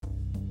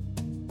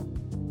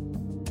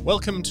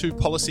Welcome to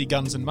Policy,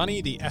 Guns and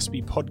Money, the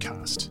ASPI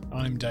podcast.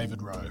 I'm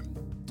David Rowe.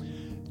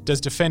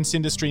 Does defence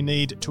industry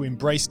need to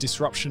embrace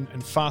disruption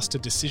and faster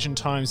decision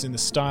times in the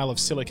style of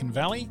Silicon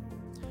Valley?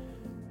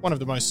 One of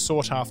the most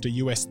sought-after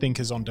US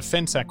thinkers on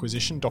defence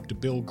acquisition, Dr.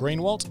 Bill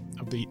Greenwalt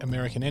of the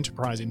American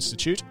Enterprise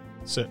Institute,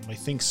 certainly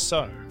thinks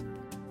so.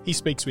 He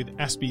speaks with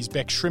ASPI's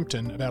Beck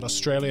Shrimpton about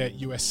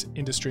Australia-US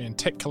industry and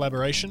tech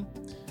collaboration,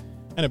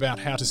 and about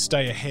how to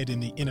stay ahead in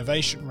the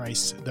innovation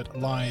race that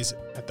lies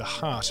at the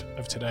heart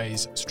of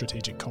today's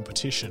strategic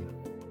competition.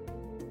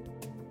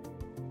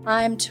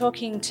 I'm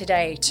talking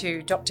today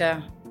to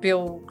Dr.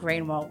 Bill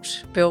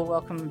Greenwalt. Bill,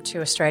 welcome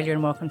to Australia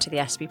and welcome to the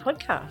ASPI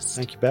podcast.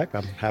 Thank you, Beck.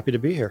 I'm happy to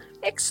be here.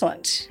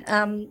 Excellent.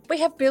 We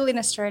have Bill in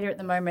Australia at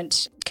the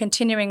moment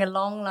continuing a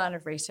long line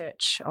of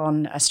research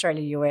on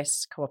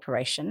Australia-US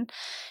cooperation.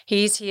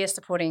 He's here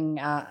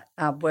supporting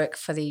work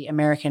for the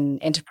American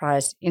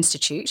Enterprise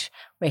Institute,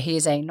 where he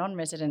is a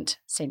non-resident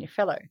senior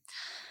fellow.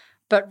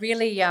 But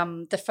really,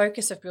 the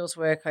focus of Bill's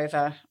work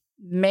over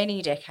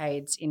many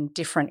decades in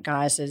different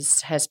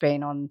guises has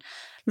been on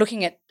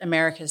looking at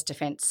America's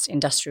defence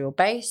industrial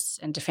base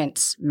and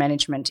defence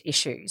management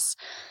issues.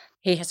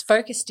 He has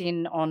focused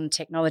in on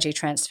technology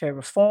transfer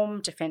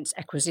reform, defence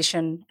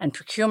acquisition and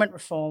procurement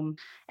reform,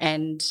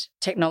 and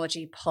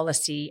technology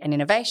policy and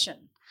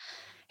innovation.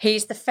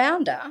 He's the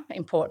founder,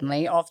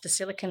 importantly, of the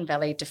Silicon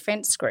Valley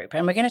Defence Group,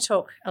 and we're going to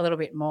talk a little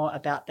bit more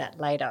about that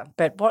later.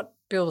 But what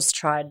Bill's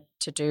tried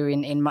to do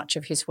in much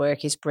of his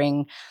work is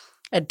bring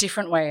a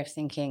different way of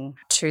thinking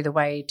to the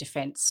way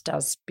defence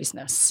does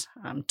business,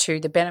 to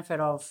the benefit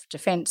of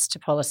defence, to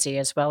policy,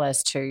 as well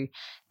as to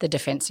the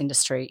defence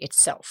industry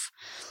itself.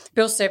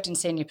 Bill served in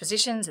senior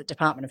positions at the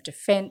Department of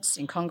Defence,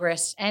 in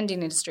Congress, and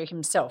in industry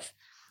himself.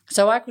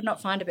 So I could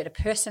not find a better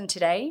person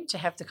today to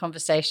have the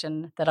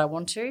conversation that I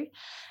want to,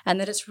 and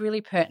that it's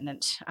really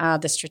pertinent.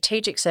 The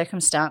strategic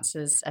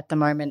circumstances at the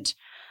moment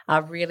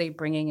are really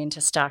bringing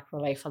into stark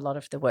relief a lot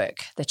of the work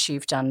that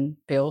you've done,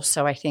 Bill.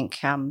 So I think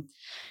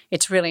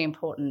it's really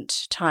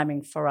important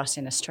timing for us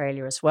in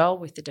Australia as well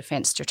with the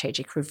Defence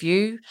Strategic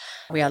Review.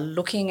 We are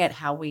looking at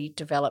how we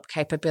develop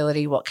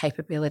capability, what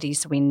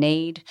capabilities we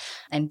need,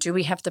 and do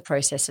we have the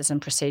processes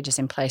and procedures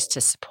in place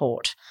to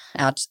support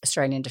our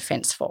Australian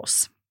Defence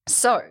Force.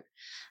 So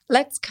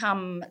let's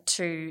come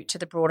to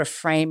the broader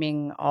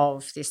framing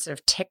of this sort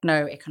of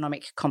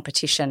techno-economic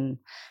competition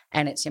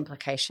and its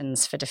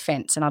implications for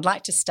defence. And I'd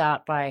like to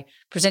start by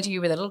presenting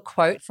you with a little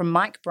quote from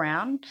Mike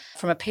Brown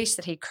from a piece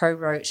that he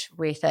co-wrote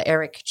with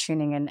Eric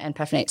Tuning and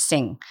Pavneet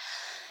Singh.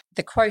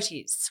 The quote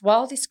is,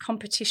 "While this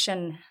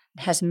competition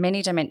has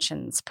many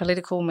dimensions,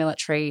 political,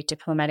 military,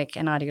 diplomatic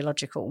and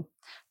ideological,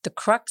 the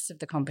crux of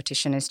the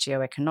competition is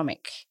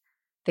geoeconomic.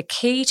 The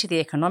key to the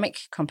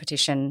economic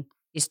competition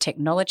is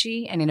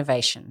technology and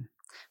innovation,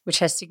 which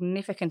has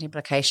significant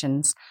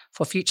implications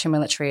for future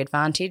military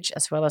advantage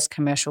as well as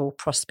commercial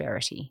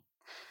prosperity.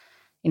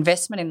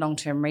 Investment in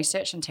long-term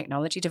research and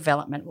technology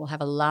development will have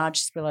a large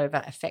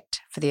spillover effect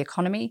for the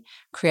economy,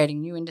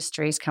 creating new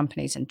industries,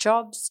 companies and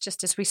jobs,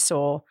 just as we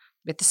saw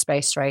with the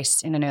space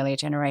race in an earlier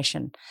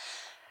generation."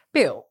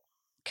 Bill,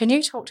 can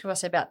you talk to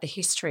us about the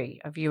history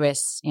of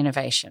US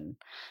innovation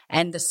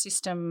and the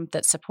system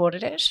that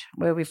supported it,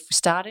 where we've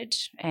started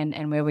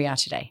and where we are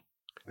today?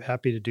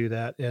 Happy to do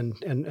that.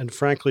 And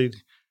frankly,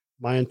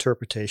 my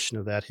interpretation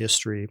of that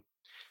history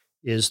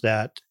is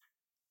that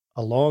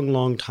a long,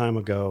 long time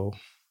ago,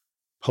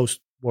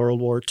 post-World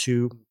War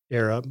II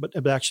era,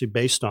 but actually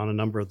based on a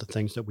number of the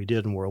things that we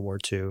did in World War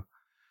II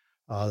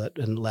that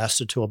and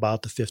lasted to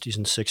about the 50s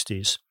and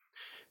 60s,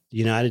 the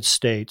United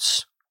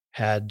States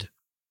had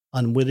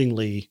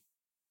unwittingly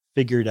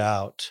figured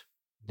out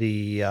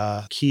the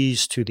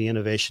keys to the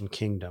innovation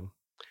kingdom.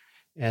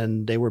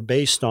 And they were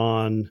based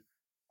on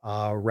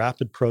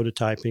rapid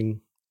prototyping,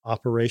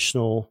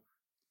 operational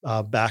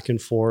back and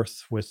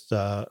forth with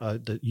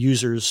the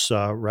users'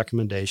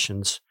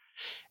 recommendations,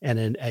 and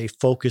then a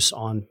focus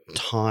on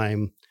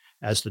time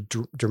as the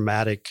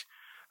dramatic,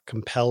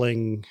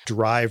 compelling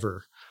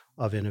driver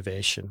of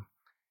innovation.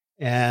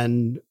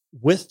 And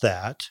with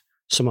that,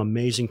 some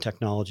amazing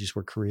technologies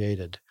were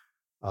created,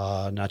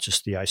 not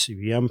just the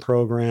ICBM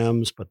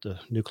programs, but the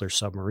nuclear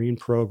submarine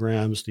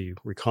programs, the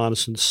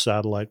reconnaissance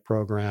satellite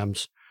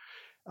programs,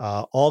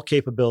 all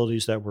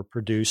capabilities that were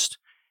produced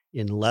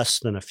in less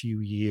than a few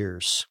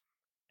years.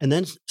 And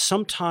then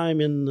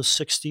sometime in the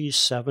 60s,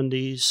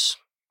 70s,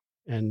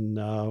 and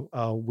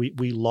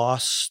we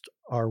lost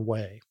our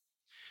way.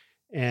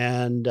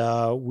 And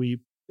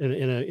we,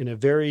 in a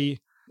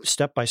very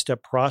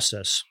step-by-step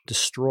process,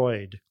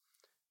 destroyed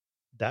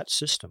that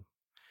system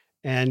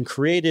and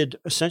created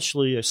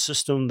essentially a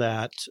system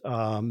that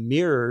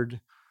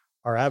mirrored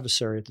our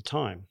adversary at the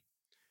time.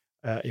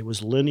 It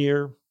was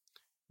linear.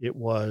 It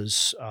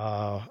was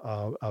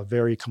a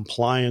very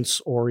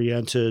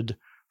compliance-oriented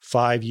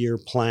 5-year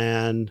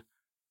plan,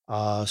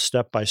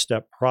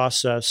 step-by-step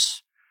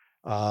process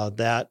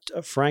that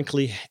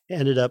frankly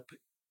ended up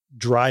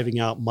driving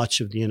out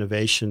much of the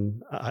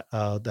innovation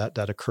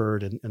that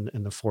occurred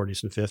in the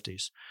 40s and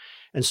 50s.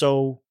 And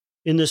so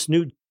in this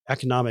new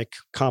economic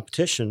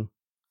competition,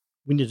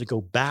 we need to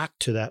go back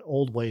to that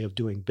old way of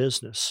doing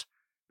business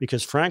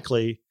because,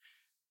 frankly,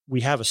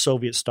 we have a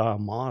Soviet-style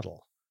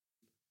model.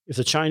 If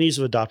the Chinese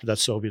have adopted that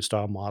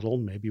Soviet-style model,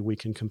 maybe we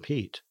can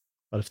compete.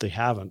 But if they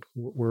haven't,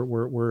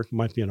 we're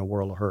might be in a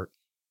world of hurt.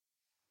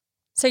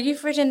 So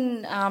you've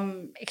written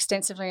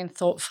extensively and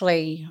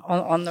thoughtfully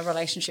on the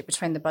relationship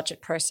between the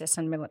budget process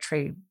and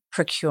military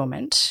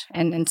procurement,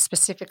 and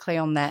specifically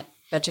on that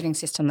budgeting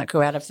system that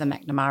grew out of the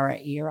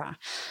McNamara era.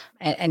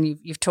 And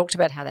you've talked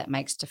about how that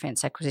makes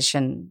defence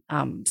acquisition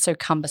so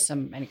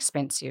cumbersome and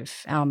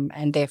expensive,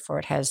 and therefore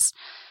it has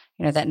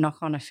that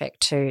knock-on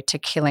effect to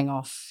killing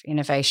off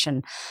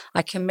innovation.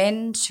 I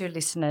commend to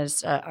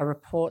listeners a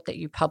report that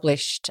you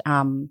published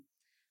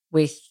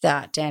with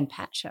Dan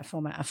Patch, a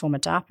former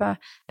DARPA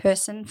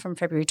person, from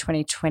February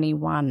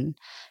 2021,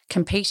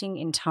 Competing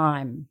in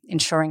Time,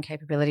 Ensuring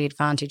Capability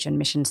Advantage and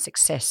Mission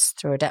Success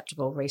Through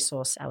Adaptable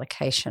Resource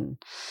Allocation.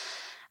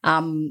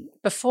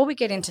 Before we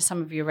get into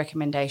some of your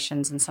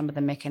recommendations and some of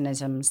the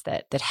mechanisms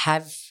that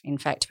have in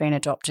fact been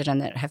adopted and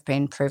that have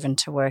been proven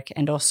to work,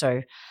 and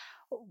also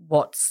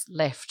what's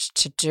left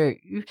to do,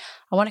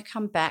 I want to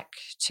come back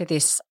to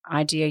this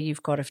idea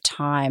you've got of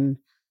time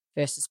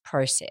versus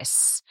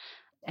process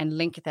and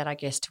link that, I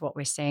guess, to what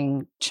we're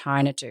seeing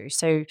China do.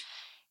 So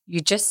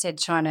you just said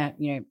China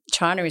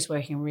is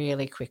working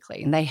really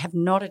quickly, and they have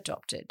not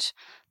adopted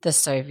the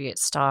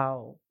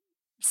Soviet-style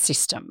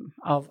system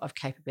of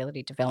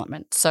capability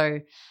development. So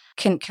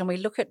can we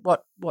look at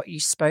what you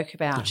spoke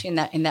about in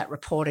that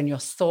report and your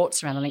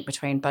thoughts around the link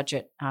between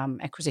budget,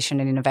 acquisition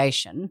and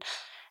innovation,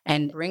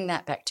 and bring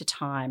that back to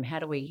time? How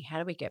do we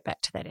get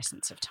back to that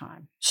essence of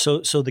time?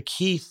 So the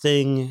key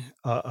thing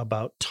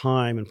about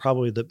time, and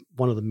probably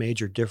one of the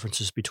major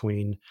differences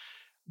between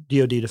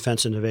DoD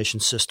Defense Innovation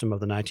System of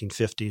the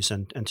 1950s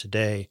and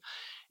today,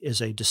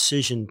 is a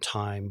decision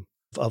time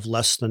of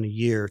less than a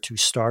year to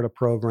start a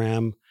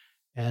program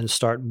and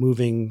start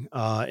moving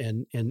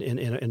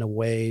in a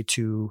way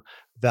to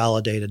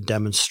validate and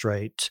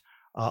demonstrate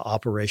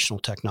operational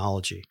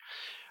technology.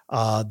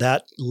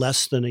 That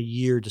less than a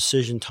year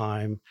decision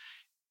time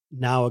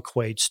now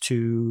equates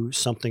to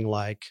something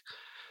like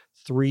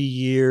 3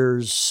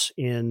 years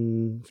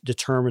in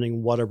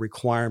determining what a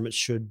requirement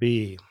should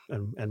be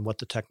and what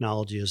the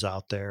technology is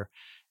out there,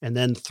 and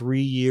then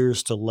 3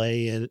 years to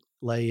lay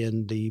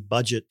in the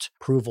budget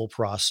approval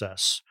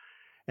process.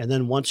 And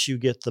then once you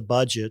get the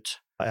budget,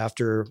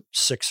 after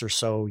 6 or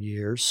so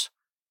years,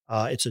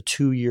 it's a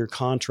 2-year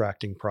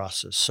contracting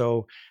process.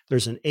 So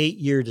there's an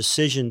 8-year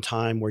decision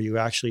time where you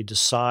actually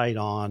decide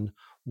on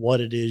what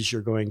it is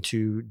you're going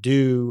to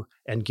do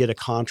and get a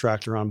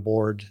contractor on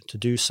board to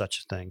do such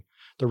a thing.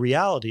 The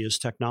reality is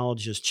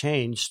technology has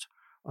changed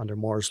under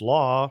Moore's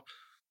law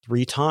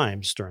 3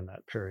 times during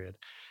that period.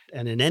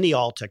 And in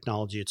all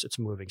technology, it's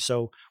moving.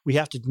 So we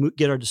have to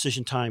get our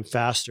decision time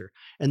faster.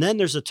 And then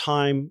there's a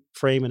time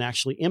frame in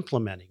actually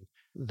implementing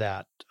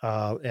that.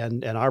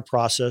 And our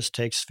process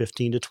takes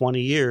 15 to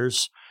 20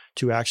 years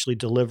to actually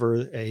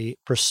deliver a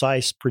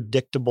precise,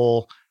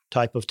 predictable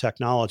type of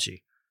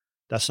technology.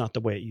 That's not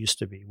the way it used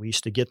to be. We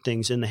used to get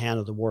things in the hand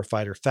of the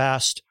warfighter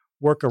fast,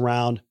 work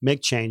around,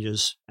 make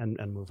changes, and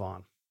move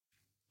on.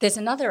 There's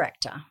another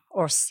actor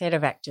or set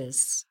of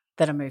actors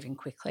that are moving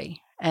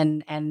quickly,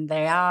 and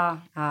they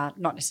are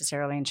not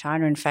necessarily in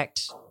China. In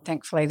fact,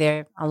 thankfully,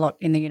 they're a lot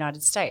in the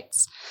United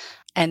States,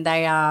 and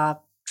they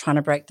are trying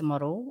to break the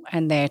model,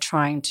 and they're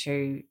trying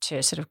to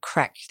sort of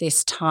crack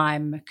this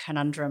time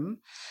conundrum.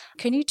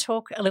 Can you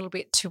talk a little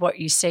bit to what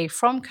you see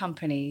from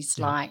companies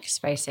like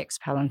SpaceX,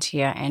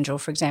 Palantir,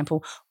 Anduril, for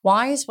example?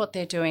 Why is what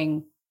they're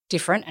doing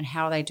different, and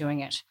how are they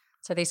doing it?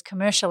 So these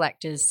commercial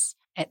actors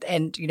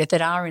and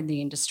that are in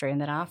the industry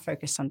and that are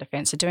focused on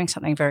defence are doing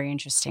something very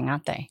interesting,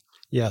 aren't they?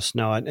 Yes,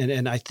 no,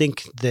 and I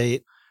think they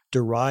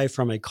derive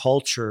from a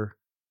culture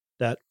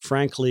that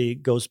frankly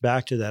goes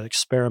back to that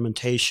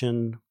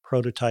experimentation,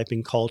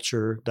 prototyping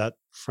culture that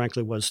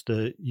frankly was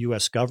the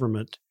U.S.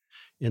 government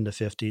in the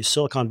 50s.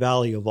 Silicon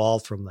Valley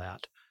evolved from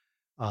that.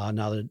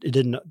 Now, it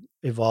didn't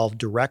evolve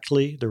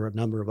directly. There were a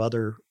number of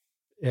other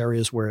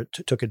areas where it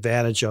took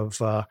advantage of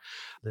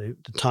the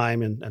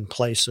time and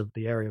place of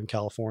the area in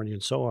California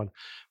and so on.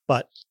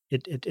 But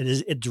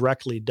it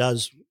directly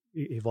does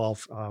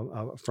evolve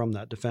from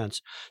that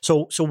defense.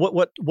 So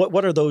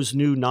what are those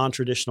new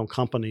non-traditional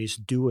companies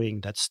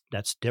doing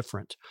that's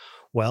different?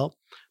 Well,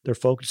 they're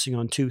focusing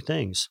on 2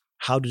 things: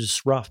 how to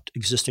disrupt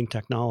existing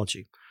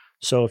technology.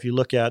 So if you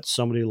look at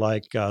somebody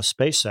like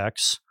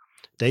SpaceX,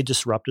 they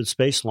disrupted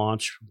space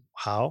launch.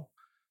 How?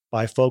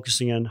 By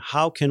focusing on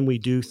how can we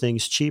do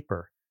things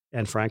cheaper.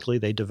 And frankly,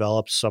 they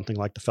developed something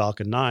like the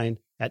Falcon 9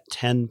 at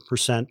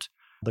 10%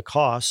 the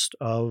cost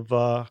of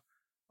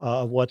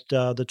what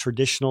the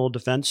traditional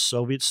defense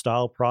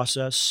Soviet-style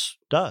process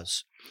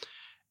does.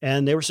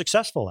 And they were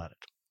successful at it.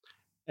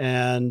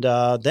 And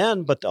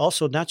but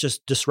also not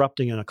just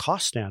disrupting in a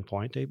cost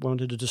standpoint, they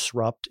wanted to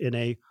disrupt in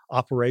a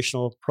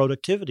operational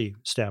productivity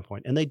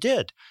standpoint. And they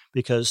did,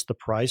 because the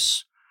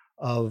price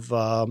of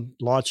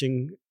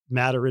launching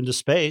matter into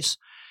space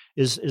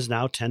is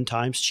now 10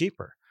 times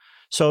cheaper.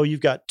 So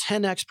you've got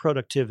 10x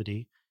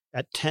productivity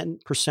at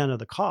 10% of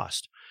the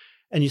cost.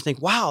 And you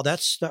think, wow,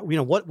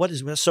 what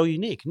is so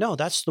unique? No,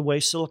 that's the way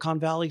Silicon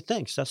Valley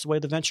thinks. That's the way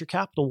the venture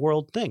capital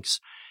world thinks.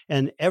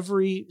 And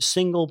every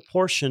single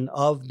portion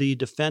of the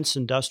defense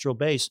industrial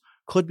base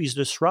could be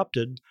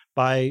disrupted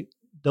by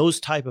those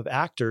type of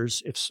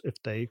actors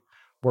if they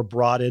were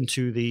brought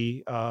into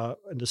the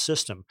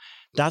system.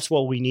 That's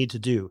what we need to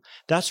do.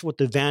 That's what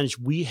the advantage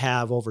we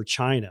have over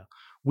China.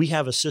 We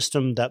have a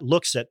system that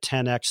looks at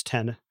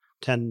 10x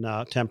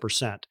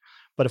 10%.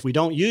 But if we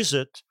don't use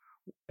it,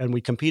 and we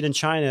compete in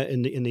China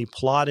in the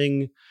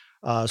plodding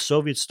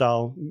Soviet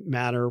style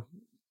manner,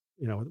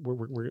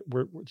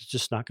 we're it's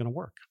just not going to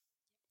work.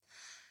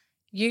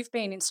 You've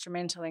been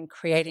instrumental in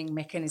creating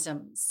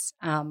mechanisms,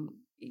 in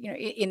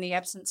the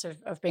absence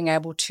of being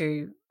able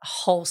to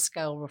whole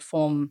scale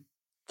reform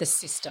the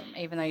system,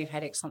 even though you've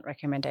had excellent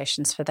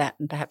recommendations for that,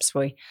 and perhaps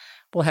we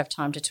will have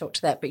time to talk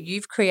to that. But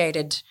you've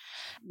created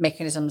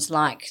mechanisms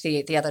like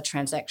the other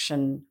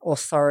transaction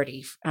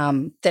authority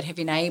that have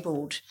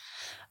enabled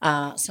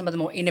some of the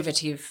more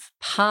innovative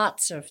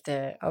parts of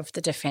the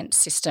defence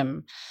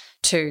system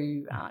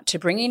to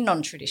bring in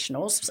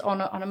non-traditionals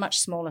on a much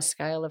smaller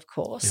scale, of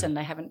course, and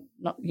they haven't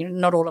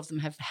not all of them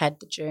have had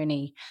the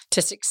journey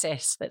to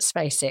success that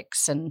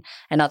SpaceX and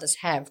others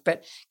have.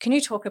 But can you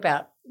talk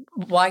about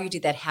why you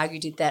did that, how you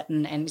did that,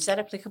 and is that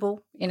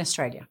applicable in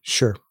Australia?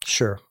 Sure.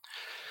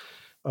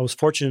 I was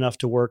fortunate enough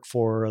to work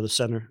for the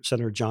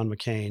Senator John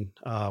McCain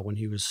when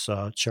he was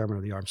chairman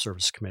of the Armed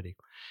Services Committee.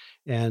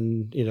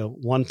 And,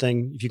 one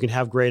thing, if you can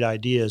have great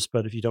ideas,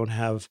 but if you don't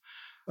have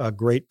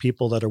great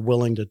people that are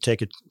willing to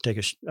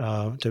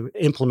to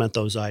implement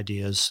those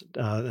ideas,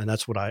 and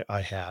that's what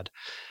I had.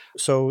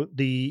 So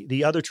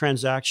the other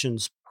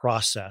transactions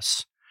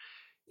process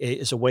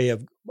is a way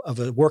of a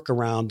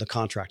workaround the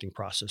contracting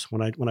process.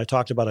 When I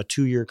talked about a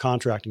 2-year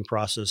contracting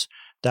process,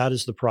 that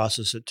is the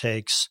process it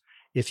takes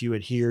if you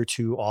adhere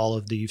to all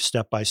of the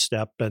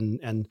step-by-step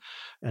and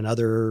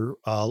other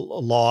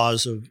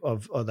laws of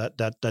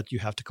that you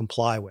have to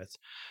comply with.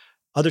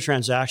 Other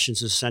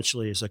transactions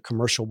essentially is a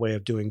commercial way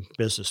of doing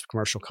business,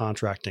 commercial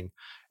contracting,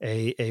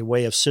 a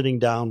way of sitting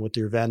down with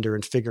your vendor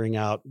and figuring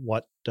out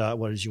what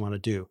it is you want to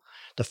do.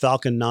 The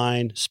Falcon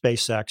 9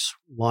 SpaceX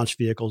launch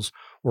vehicles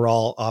were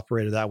all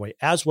operated that way,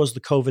 as was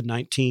the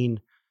COVID-19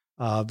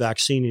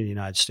 vaccine in the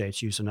United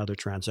States used another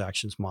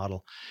transactions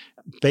model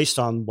based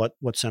on what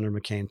Senator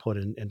McCain put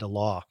into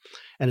law.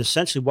 And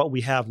essentially what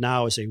we have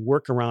now is a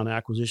workaround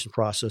acquisition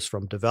process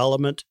from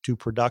development to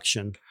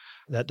production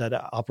that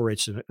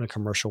operates in a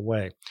commercial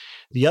way.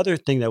 The other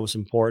thing that was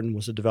important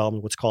was the development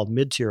of what's called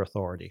mid-tier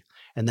authority,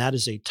 and that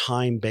is a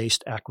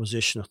time-based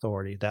acquisition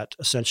authority that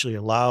essentially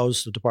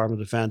allows the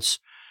Department of Defense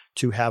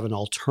to have an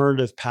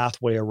alternative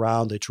pathway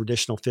around the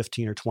traditional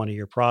 15 or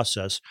 20-year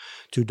process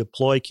to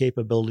deploy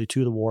capability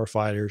to the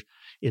warfighter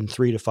in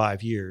 3 to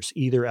 5 years,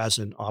 either as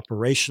an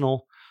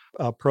operational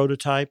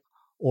prototype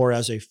or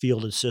as a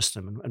fielded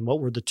system. And what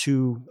were the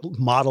two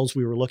models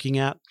we were looking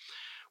at?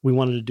 We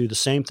wanted to do the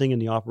same thing in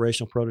the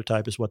operational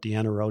prototype as what the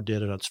NRO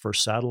did on its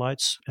first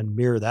satellites and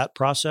mirror that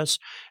process.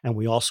 And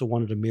we also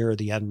wanted to mirror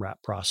the MRAP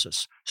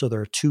process. So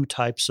there are two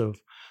types of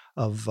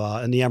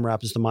and the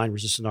MRAP is the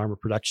mine-resistant armor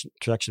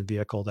protection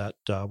vehicle that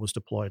was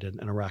deployed in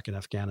Iraq and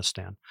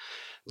Afghanistan.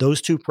 Those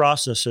two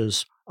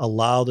processes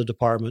allow the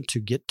department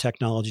to get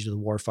technology to the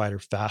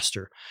warfighter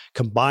faster.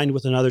 Combined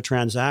with another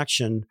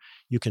transaction,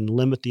 you can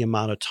limit the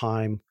amount of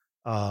time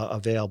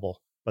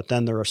available. But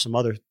then there are some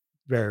other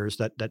barriers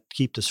that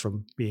keep this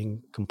from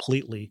being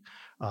completely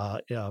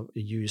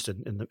used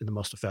in the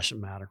most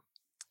efficient manner.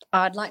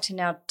 I'd like to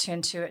now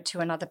turn to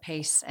another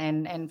piece,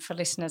 and for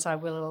listeners, I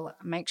will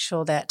make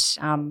sure that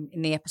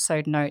in the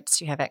episode notes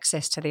you have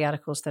access to the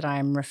articles that I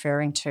am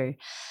referring to.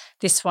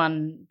 This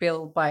one,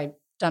 Bill,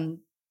 done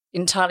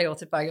entirely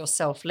authored by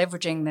yourself,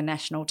 leveraging the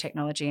National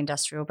Technology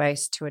Industrial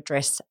Base to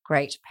address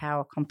great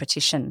power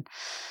competition.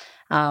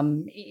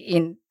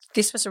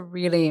 This was a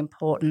really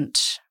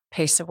important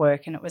piece of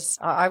work, and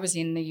I was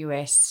in the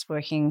US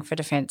working for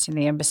defence in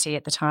the embassy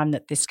at the time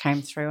that this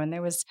came through, and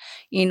there was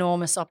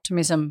enormous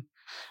optimism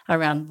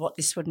around what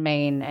this would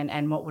mean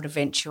and what would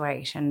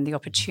eventuate, and the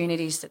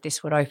opportunities that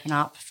this would open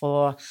up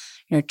for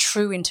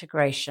true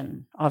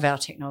integration of our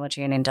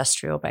technology and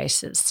industrial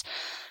bases.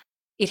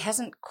 It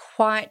hasn't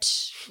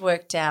quite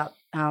worked out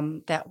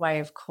that way,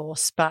 of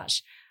course,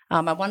 but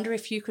I wonder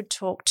if you could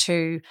talk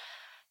to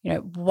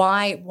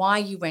why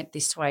you went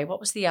this way.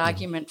 What was the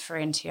argument for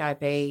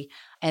NTIB?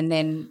 And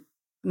then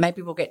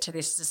maybe we'll get to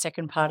this as a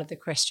second part of the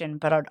question,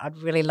 but I'd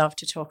really love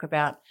to talk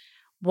about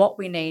what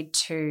we need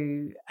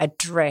to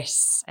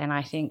address, and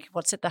I think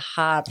what's at the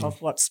heart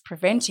of what's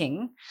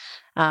preventing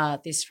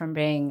this from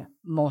being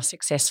more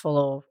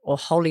successful or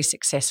wholly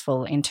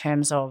successful in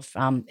terms of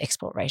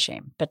export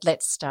regime. But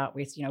let's start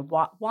with,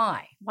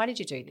 why? Why did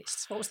you do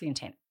this? What was the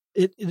intent?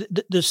 The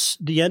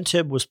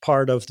NTIB was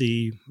part of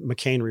the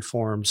McCain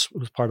reforms. It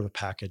was part of a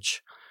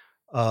package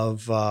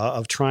of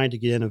trying to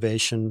get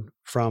innovation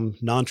from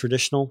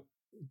non-traditional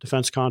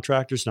defense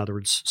contractors, in other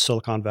words,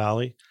 Silicon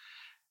Valley,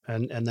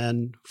 and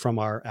then from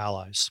our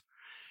allies.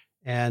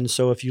 And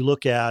so if you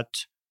look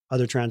at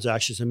other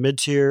transactions. And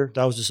mid-tier,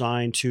 that was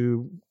designed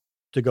to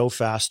go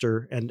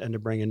faster and to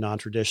bring in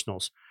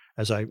non-traditionals.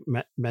 As I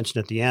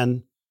mentioned at the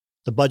end,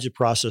 the budget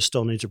process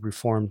still needs to be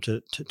reformed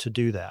to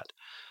do that.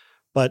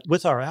 But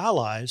with our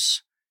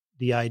allies,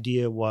 the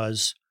idea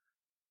was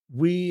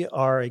we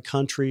are a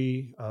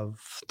country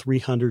of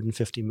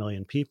 350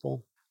 million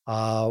people.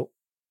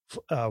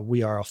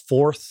 We are a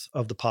fourth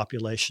of the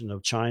population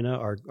of China,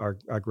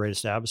 our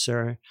greatest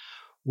adversary.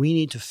 We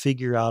need to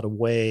figure out a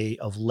way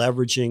of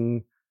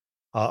leveraging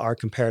our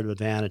comparative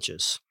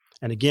advantages.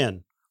 And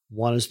again,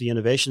 one is the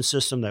innovation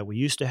system that we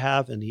used to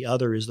have, and the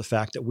other is the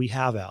fact that we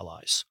have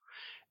allies.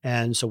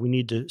 And so we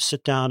need to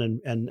sit down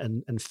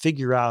and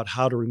figure out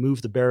how to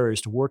remove the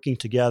barriers to working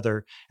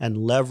together and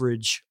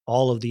leverage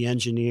all of the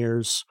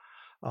engineers,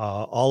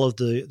 all of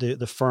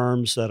the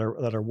firms that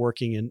are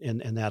working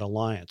in that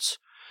alliance.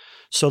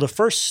 So the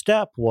first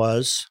step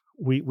was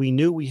we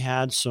knew we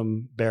had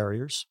some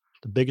barriers.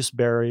 The biggest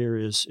barrier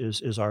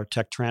is our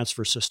tech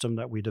transfer system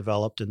that we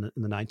developed in the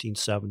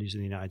 1970s in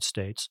the United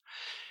States.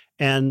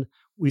 And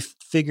we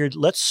figured,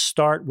 let's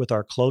start with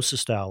our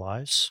closest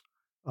allies,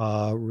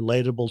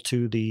 relatable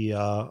to the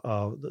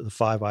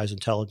Five Eyes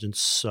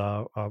intelligence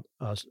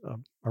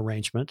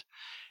arrangement.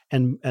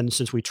 And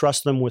since we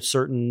trust them with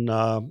certain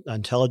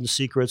intelligence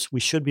secrets, we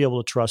should be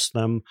able to trust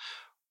them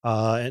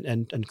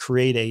and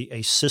create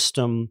a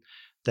system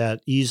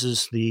that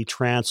eases the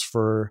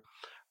transfer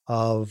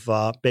of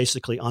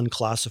basically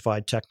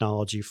unclassified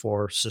technology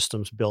for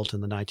systems built in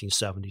the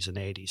 1970s and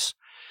 80s.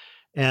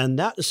 And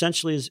that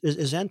essentially is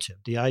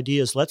NTIP. The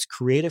idea is let's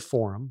create a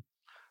forum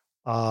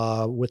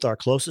with our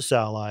closest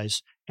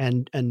allies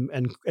and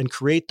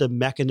create the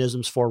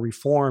mechanisms for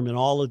reform in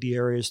all of the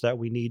areas that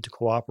we need to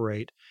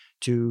cooperate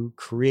to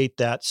create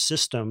that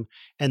system.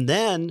 And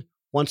then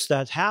once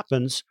that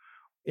happens,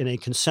 in a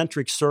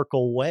concentric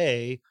circle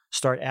way,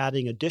 start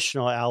adding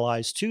additional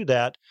allies to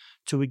that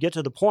till we get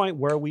to the point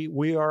where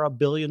we are 1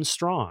 billion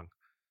strong.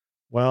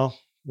 Well,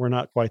 we're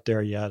not quite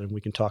there yet, and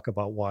we can talk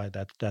about why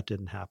that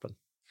didn't happen.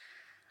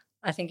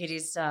 I think it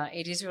is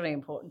really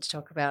important to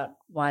talk about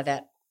why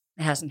that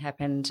hasn't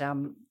happened.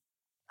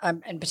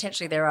 And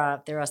potentially there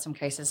are some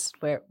cases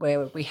where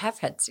we have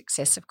had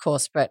success, of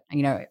course, but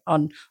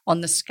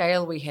on the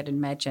scale we had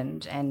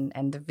imagined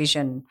and the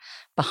vision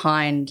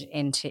behind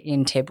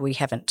NTIP, we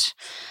haven't.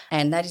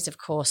 And that is, of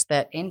course,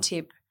 that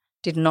NTIP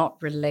did not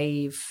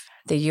relieve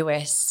the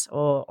US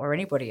or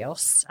anybody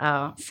else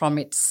from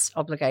its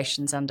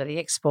obligations under the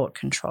export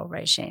control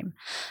regime.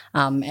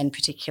 And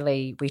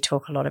particularly, we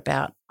talk a lot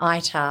about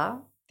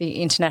ITAR,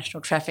 the International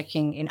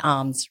Trafficking in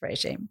Arms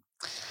regime.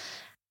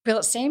 Bill,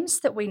 it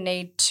seems that we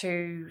need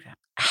to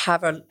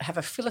have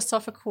a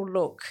philosophical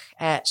look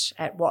at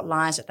what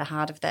lies at the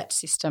heart of that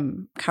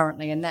system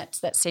currently, and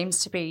that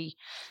seems to be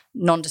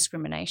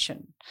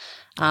non-discrimination.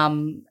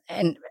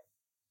 And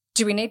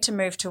do we need to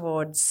move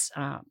towards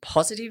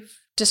positive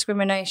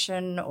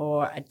discrimination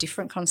or a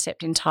different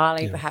concept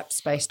entirely,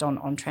 perhaps based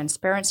on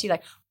transparency?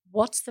 Like,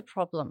 what's the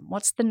problem?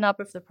 What's the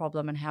nub of the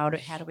problem, and how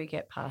do we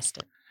get past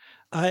it?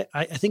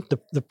 I think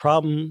the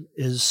problem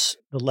is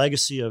the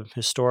legacy of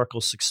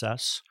historical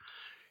success.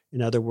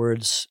 In other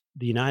words,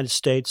 the United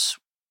States,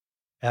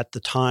 at the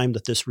time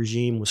that this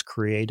regime was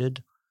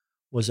created,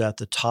 was at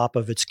the top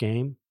of its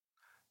game,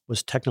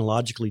 was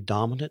technologically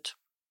dominant,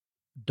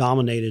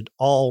 dominated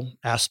all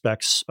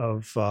aspects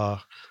of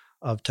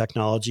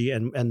technology,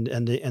 and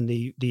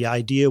the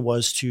idea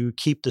was to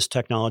keep this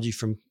technology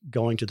from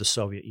going to the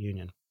Soviet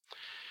Union.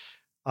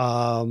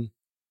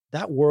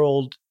 That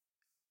world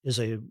is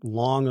a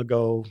long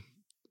ago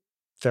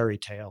fairy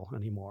tale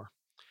anymore.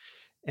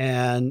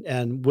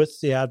 And with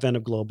the advent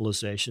of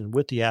globalization,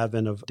 with the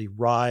advent of the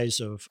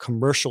rise of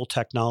commercial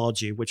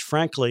technology, which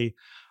frankly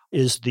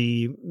is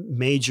the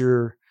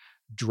major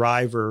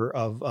driver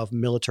of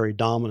military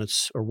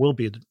dominance, or will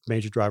be the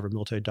major driver of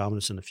military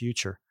dominance in the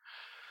future,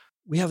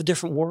 we have a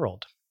different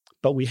world.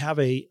 But we have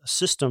a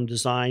system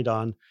designed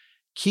on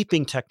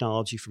keeping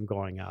technology from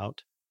going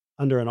out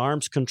under an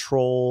arms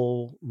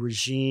control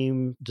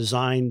regime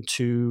designed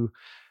to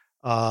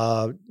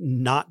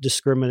not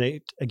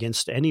discriminate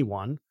against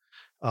anyone.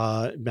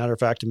 Matter of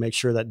fact, to make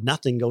sure that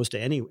nothing goes to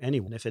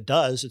anyone. If it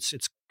does,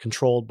 it's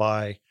controlled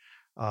by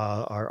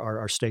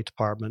our State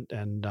Department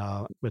and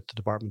with the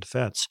Department of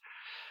Defense.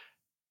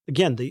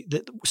 Again,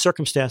 the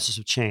circumstances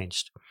have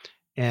changed,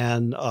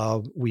 and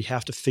we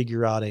have to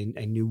figure out a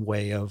new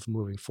way of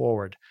moving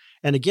forward.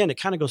 And again, it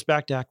kind of goes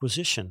back to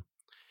acquisition.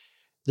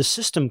 The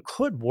system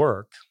could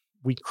work.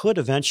 We could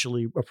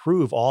eventually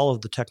approve all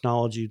of the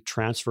technology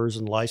transfers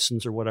and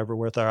license or whatever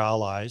with our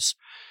allies,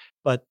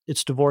 but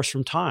it's divorced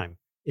from time.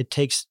 It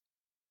takes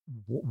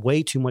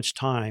way too much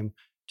time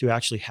to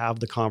actually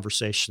have the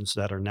conversations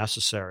that are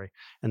necessary.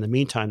 In the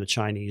meantime, the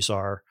Chinese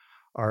are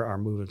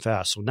moving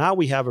fast. So now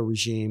we have a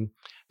regime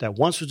that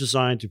once was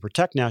designed to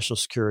protect national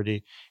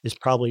security is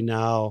probably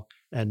now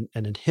an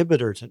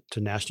inhibitor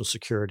to national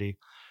security.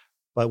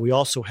 But we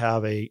also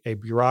have a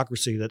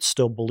bureaucracy that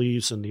still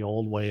believes in the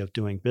old way of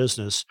doing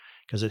business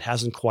because it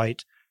hasn't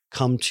quite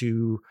come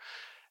to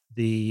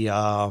the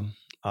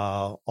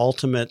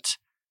ultimate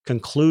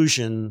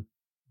conclusion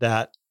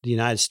that the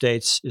United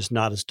States is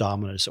not as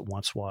dominant as it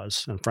once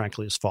was, and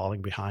frankly is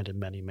falling behind in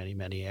many, many,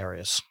 many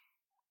areas.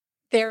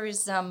 There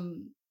is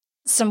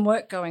some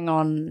work going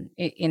on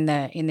in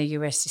the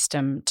US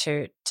system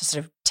to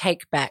sort of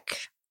take back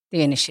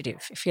the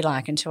initiative, if you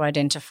like, and to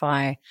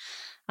identify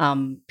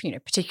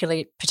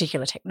particular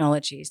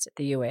technologies that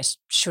the US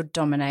should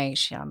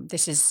dominate.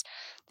 This is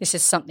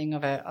something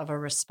of a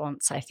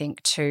response, I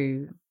think,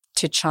 to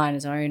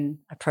China's own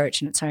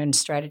approach and its own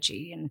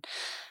strategy. And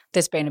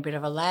there's been a bit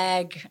of a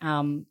lag.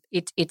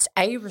 It's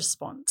a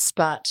response,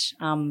 but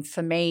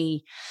for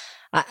me,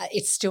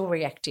 it's still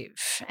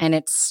reactive, and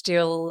it's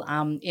still,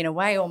 in a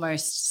way,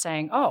 almost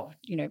saying, "Oh,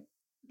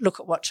 look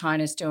at what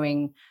China's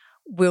doing.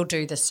 We'll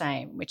do the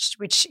same,"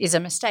 which is a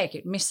mistake.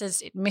 It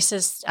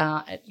misses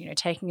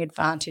taking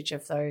advantage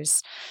of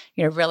those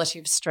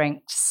relative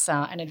strengths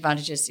and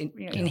advantages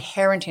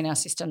inherent in our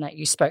system that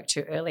you spoke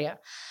to earlier.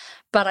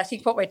 But I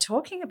think what we're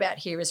talking about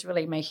here is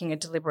really making a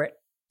deliberate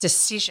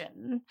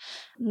decision,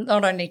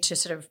 not only to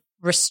sort of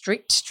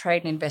restrict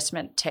trade and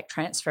investment, tech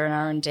transfer and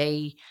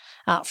R&D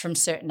from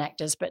certain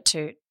actors, but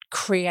to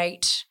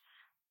create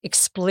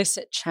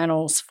explicit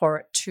channels for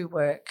it to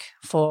work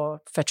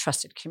for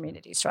trusted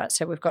communities, right?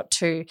 So we've got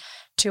two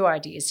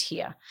ideas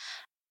here.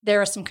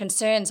 There are some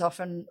concerns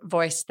often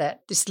voiced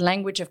that this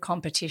language of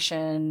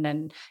competition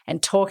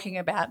and talking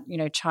about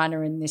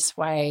China in this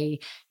way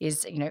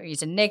is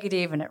a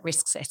negative and it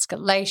risks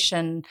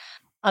escalation.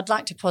 I'd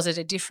like to posit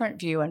a different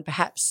view, and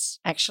perhaps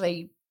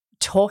actually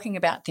talking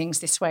about things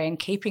this way and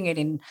keeping it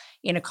in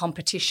a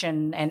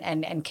competition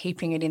and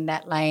keeping it in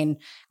that lane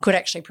could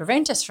actually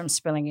prevent us from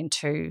spilling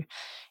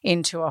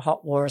into a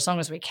hot war, as long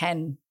as we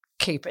can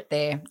keep it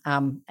there,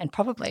 and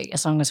probably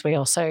as long as we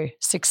also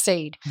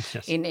succeed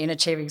in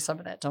achieving some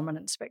of that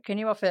dominance. But can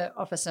you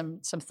offer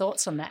some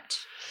thoughts on that?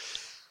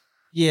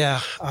 Yeah,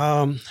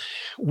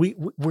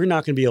 we're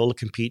not going to be able to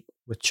compete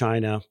with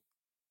China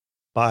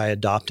by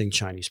adopting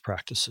Chinese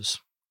practices.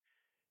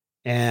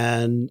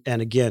 And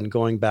again,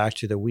 going back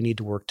to that, we need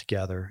to work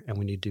together and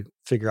we need to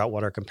figure out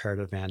what our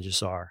comparative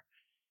advantages are.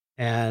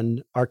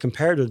 And our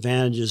comparative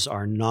advantages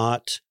do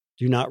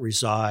not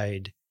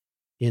reside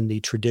in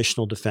the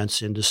traditional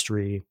defense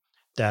industry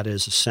that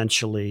is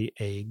essentially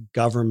a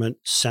government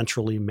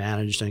centrally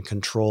managed and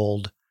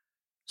controlled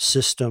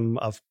system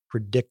of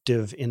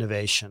predictive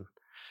innovation.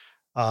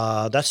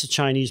 That's the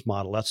Chinese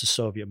model. That's the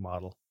Soviet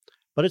model.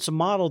 But it's a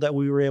model that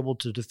we were able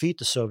to defeat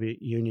the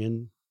Soviet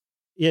Union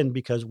in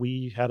because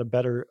we had a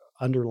better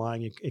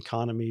underlying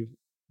economy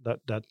that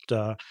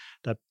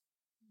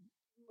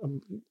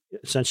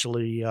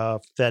essentially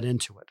fed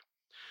into it.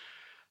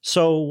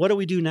 So what do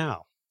we do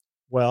now?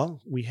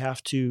 Well, we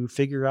have to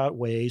figure out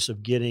ways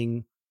of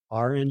getting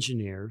our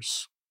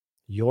engineers,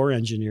 your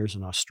engineers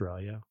in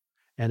Australia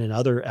and in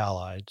other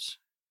allies,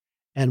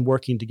 and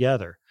working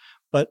together.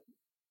 But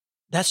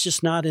that's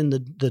just not in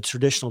the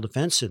traditional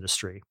defense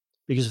industry,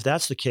 because if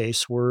that's the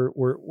case,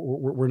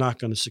 we're not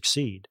going to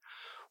succeed.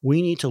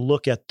 We need to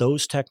look at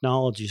those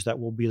technologies that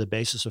will be the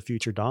basis of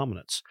future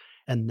dominance.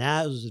 And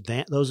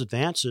those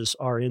advances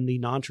are in the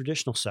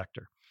non-traditional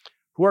sector,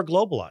 who are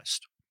globalized.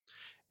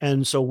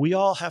 And so we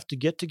all have to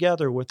get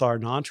together with our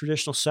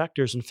non-traditional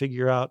sectors and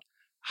figure out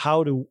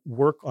how to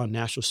work on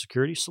national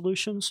security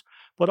solutions,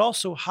 but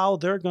also how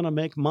they're going to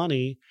make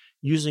money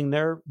using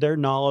their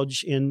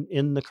knowledge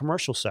in the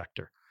commercial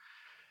sector.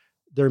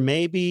 There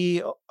may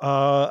be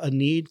a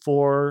need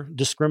for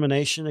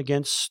discrimination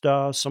against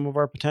some of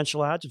our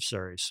potential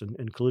adversaries,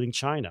 including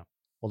China.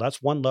 Well,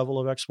 that's one level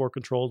of export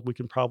controls we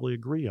can probably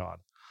agree on.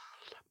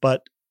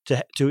 But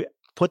to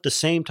put the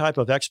same type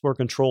of export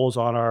controls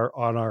on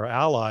our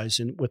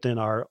allies within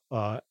our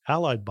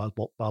allied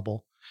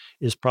bubble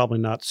is probably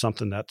not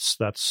something that's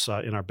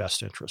in our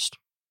best interest.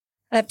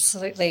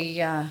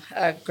 Absolutely, I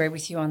agree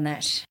with you on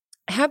that.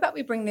 How about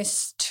we bring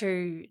this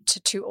to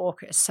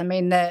AUKUS? I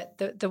mean,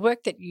 the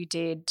work that you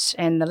did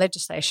and the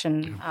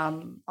legislation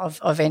of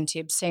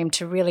NTIB seemed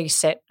to really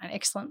set an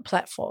excellent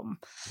platform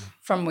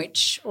from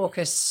which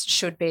AUKUS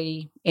should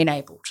be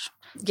enabled.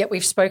 Yet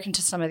we've spoken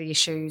to some of the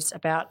issues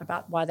about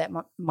why that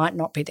might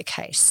not be the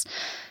case.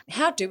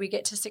 How do we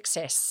get to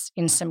success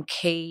in some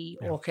key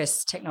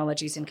AUKUS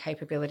technologies and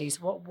capabilities?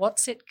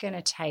 What's it going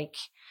to take,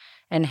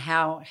 and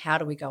how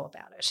do we go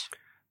about it?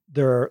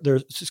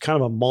 There's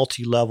kind of a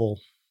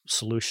multi-level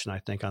solution, I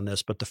think, on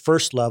this. But the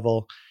first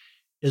level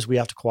is we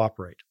have to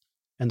cooperate.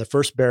 And the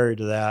first barrier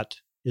to that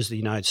is the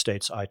United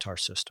States ITAR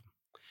system.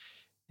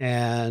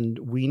 And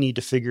we need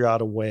to figure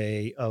out a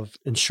way of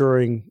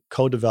ensuring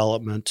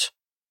co-development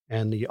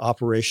and the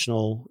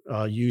operational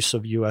use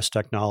of U.S.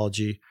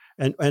 technology.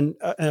 And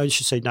I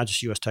should say not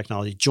just U.S.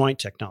 technology, joint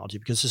technology,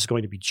 because this is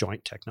going to be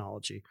joint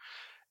technology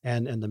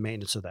and the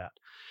maintenance of that.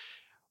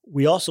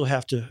 We also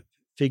have to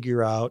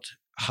figure out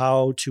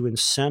how to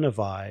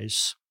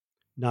incentivize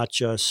not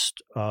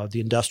just the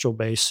industrial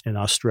base in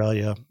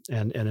Australia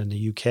and in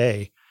the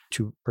UK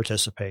to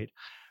participate,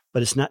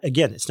 but it's not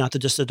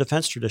just the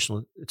defense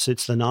traditional,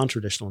 it's the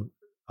non-traditional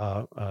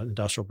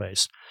industrial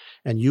base.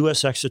 And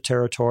U.S.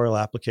 extraterritorial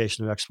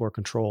application of export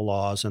control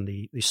laws and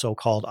the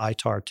so-called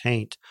ITAR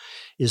taint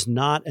is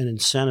not an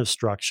incentive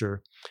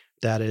structure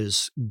that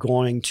is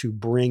going to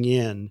bring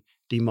in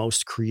the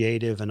most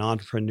creative and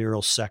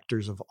entrepreneurial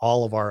sectors of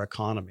all of our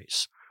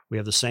economies. We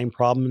have the same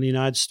problem in the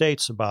United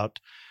States about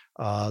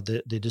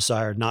the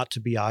desire not to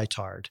be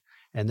ITAR'd.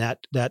 And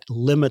that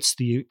limits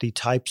the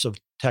types of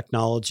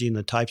technology and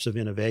the types of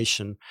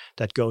innovation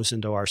that goes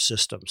into our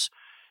systems.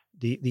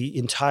 The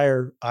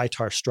entire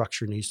ITAR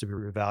structure needs to be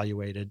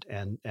reevaluated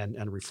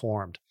and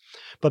reformed.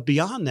 But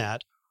beyond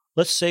that,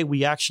 let's say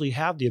we actually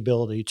have the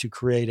ability to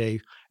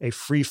create a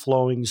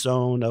free-flowing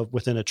zone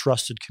within a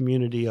trusted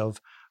community of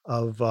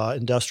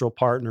industrial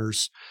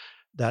partners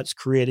that's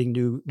creating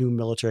new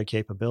military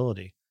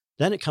capability.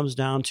 Then it comes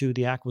down to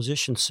the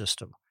acquisition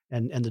system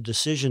and the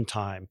decision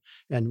time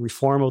and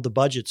reform of the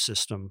budget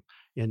system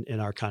in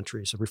our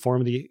countries,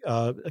 reform of the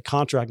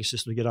contracting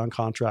system to get on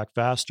contract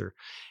faster.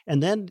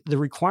 And then the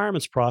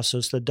requirements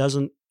process that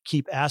doesn't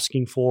keep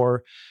asking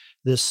for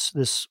this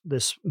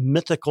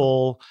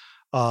mythical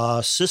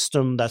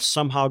system that's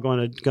somehow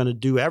going to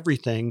do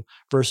everything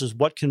versus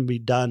what can be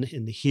done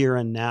in the here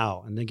and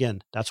now. And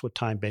again, that's what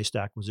time-based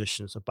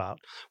acquisition is about.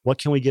 What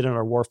can we get in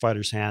our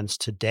warfighters' hands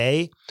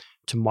today,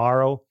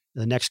 tomorrow,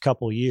 the next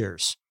couple of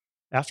years?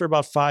 After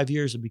about 5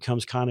 years, it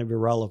becomes kind of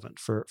irrelevant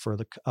for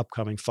the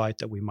upcoming fight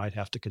that we might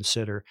have to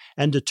consider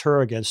and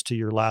deter against, to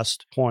your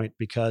last point,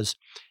 because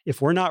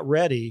if we're not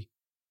ready,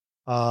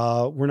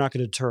 we're not going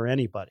to deter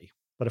anybody.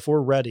 But if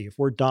we're ready, if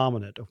we're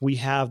dominant, if we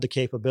have the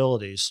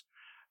capabilities,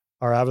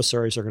 our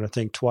adversaries are going to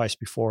think twice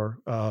before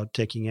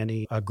taking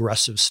any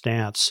aggressive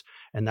stance.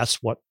 And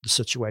that's what the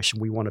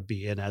situation we want to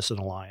be in as an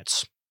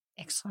alliance.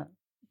 Excellent.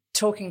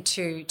 Talking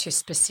to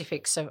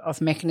specifics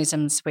of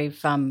mechanisms, we've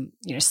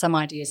some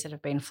ideas that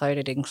have been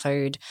floated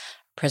include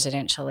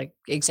presidential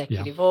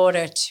executive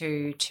order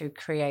to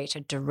create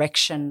a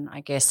direction,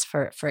 I guess,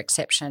 for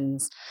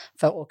exceptions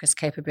for AUKUS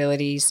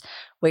capabilities.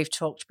 We've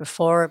talked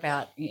before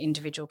about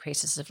individual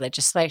pieces of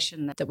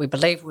legislation that we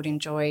believe would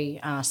enjoy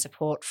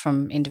support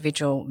from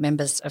individual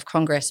members of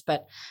Congress,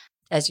 but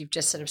as you've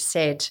just sort of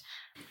said,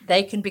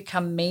 they can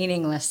become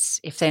meaningless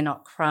if they're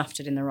not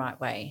crafted in the right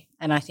way.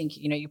 And I think,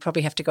 you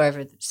probably have to go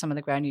over some of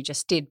the ground you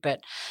just did,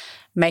 but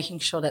making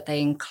sure that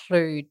they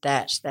include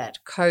that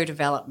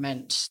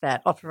co-development,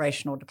 that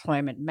operational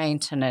deployment,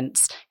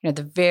 maintenance,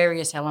 the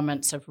various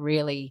elements of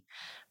really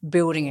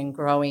building and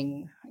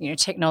growing,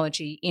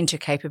 technology into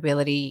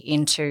capability,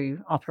 into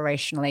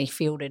operationally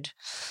fielded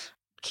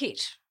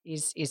kit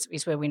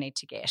is where we need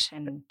to get.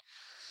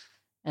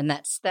 And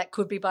that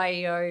could be by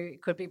EO,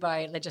 it could be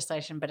by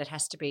legislation, but it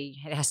has to be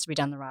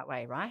done the right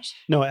way, right?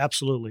 No,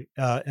 absolutely.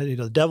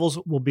 The devils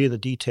will be the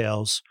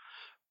details,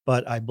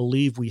 but I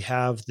believe we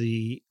have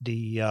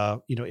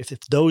if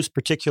those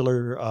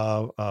particular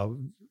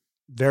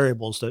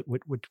variables that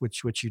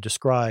which you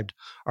described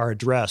are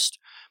addressed,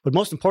 but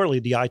most importantly,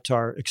 the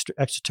ITAR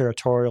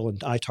extraterritorial and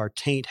ITAR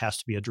taint has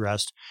to be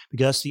addressed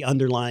because that's the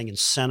underlying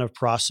incentive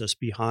process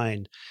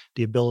behind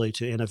the ability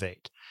to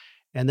innovate.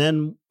 And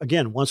then,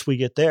 again, once we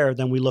get there,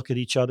 then we look at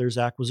each other's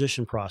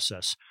acquisition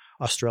process.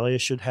 Australia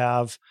should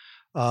have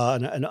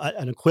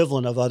an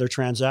equivalent of other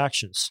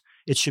transactions.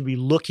 It should be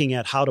looking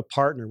at how to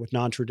partner with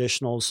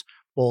non-traditionals,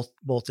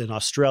 both in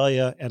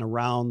Australia and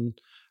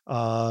around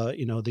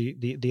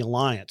the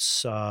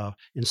alliance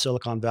in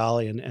Silicon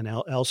Valley and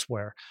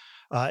elsewhere.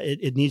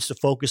 It needs to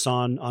focus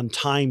on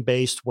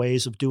time-based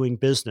ways of doing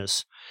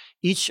business.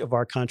 Each of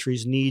our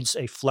countries needs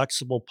a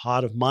flexible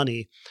pot of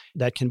money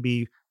that can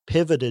be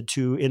pivoted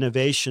to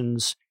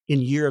innovations in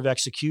year of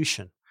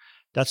execution.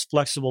 That's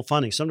flexible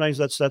funding. Sometimes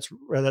that's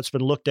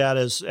been looked at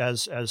as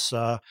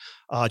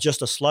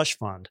just a slush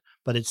fund,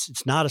 but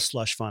it's not a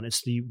slush fund.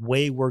 It's the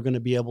way we're going to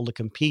be able to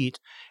compete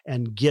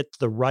and get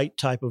the right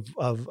type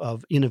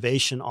of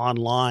innovation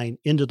online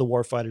into the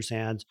warfighter's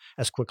hands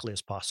as quickly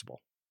as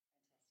possible.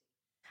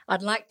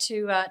 I'd like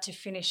to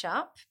finish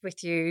up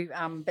with you,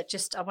 but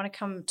just I want to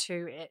come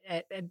to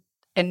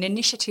an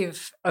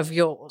initiative of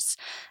yours,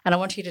 and I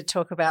want you to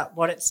talk about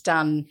what it's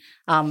done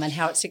and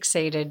how it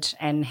succeeded,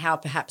 and how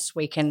perhaps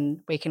we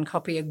can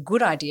copy a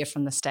good idea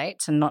from the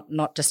States and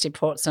not just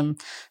import some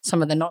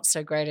of the not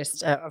so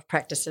greatest of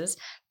practices.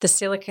 The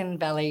Silicon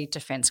Valley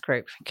Defence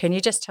Group. Can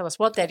you just tell us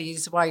what that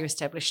is, why you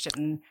established it,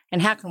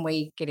 and how can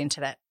we get into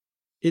that?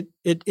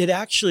 It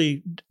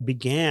actually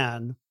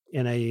began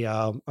in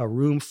a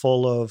room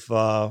full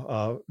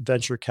of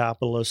venture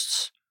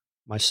capitalists,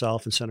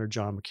 myself and Senator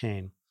John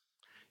McCain.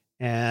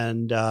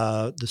 And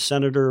the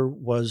senator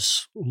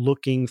was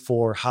looking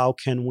for how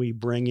can we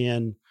bring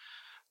in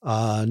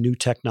new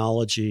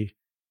technology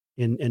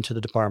into the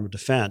Department of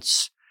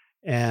Defense.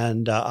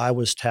 And I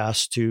was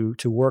tasked to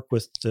work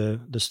with the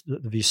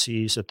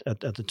VCs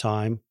at the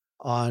time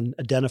on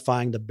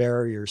identifying the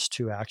barriers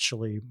to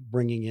actually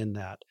bringing in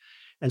that.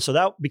 And so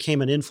that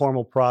became an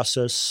informal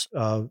process.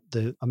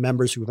 The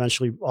members who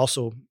eventually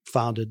also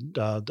founded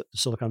the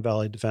Silicon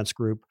Valley Defense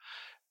Group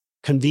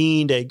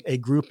convened a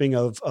grouping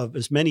of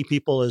as many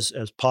people as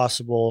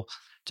possible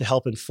to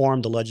help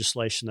inform the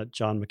legislation that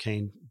John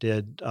McCain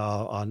did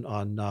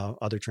on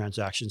other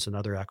transactions and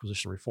other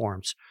acquisition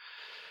reforms.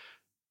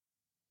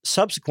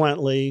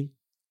 Subsequently,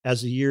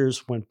 as the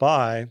years went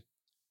by,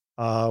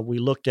 we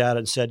looked at it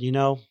and said,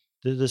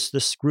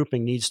 this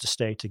grouping needs to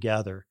stay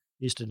together,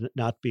 needs to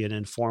not be an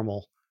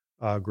informal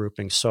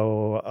grouping.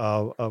 So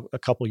a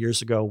couple of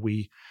years ago,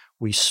 we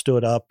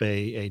stood up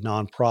a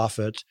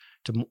nonprofit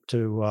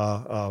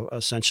to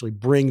essentially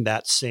bring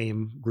that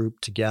same group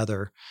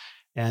together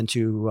and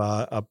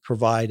to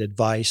provide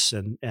advice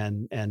and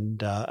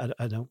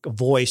a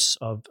voice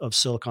of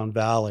Silicon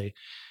Valley,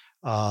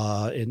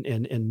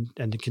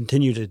 and to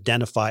continue to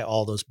identify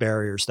all those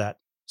barriers that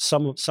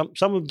some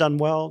have done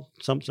well,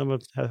 some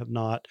have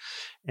not,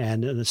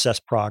 and assess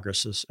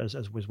progress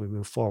as we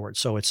move forward.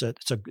 So it's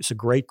a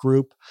great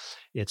group.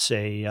 It's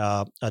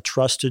a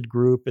trusted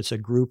group. It's a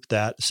group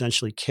that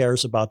essentially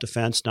cares about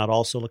defense. Not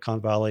all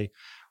Silicon Valley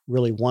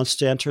really wants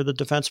to enter the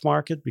defense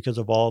market because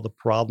of all the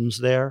problems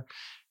there.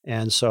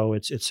 And so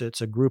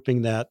it's a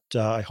grouping that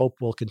I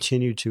hope will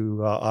continue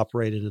to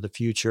operate into the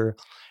future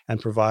and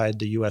provide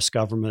the U.S.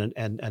 government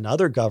and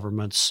other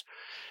governments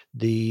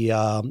the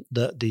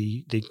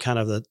kind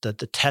of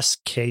the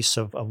test case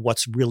of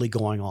what's really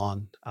going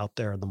on out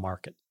there in the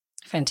market.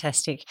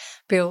 Fantastic.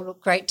 Bill,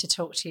 great to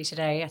talk to you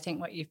today. I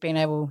think what you've been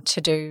able to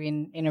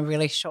do in a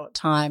really short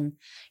time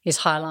is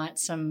highlight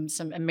some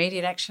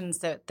immediate actions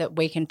that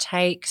we can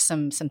take,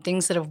 some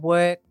things that have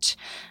worked.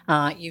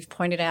 You've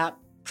pointed out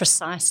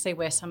precisely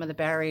where some of the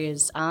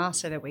barriers are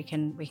so that we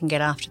can get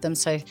after them.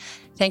 So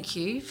thank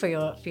you for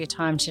your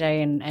time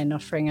today and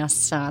offering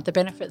us the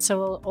benefits of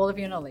all of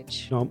your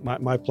knowledge. No,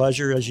 my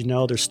pleasure. As you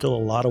know, there's still a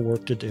lot of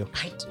work to do.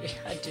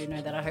 I do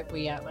know that. I hope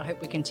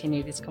we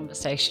continue this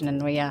conversation,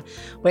 and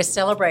we're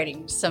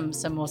celebrating some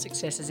more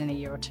successes in a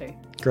year or two.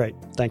 Great.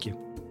 Thank you.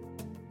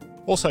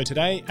 Also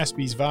today,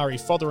 ASPI's Vari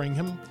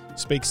Fotheringham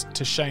speaks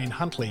to Shane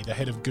Huntley, the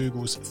head of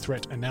Google's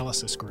Threat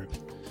Analysis Group.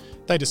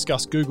 They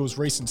discuss Google's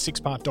recent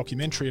 6-part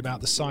documentary about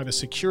the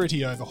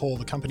cybersecurity overhaul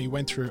the company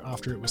went through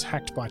after it was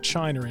hacked by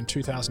China in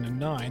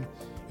 2009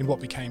 in what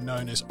became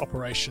known as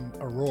Operation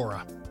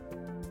Aurora.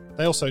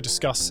 They also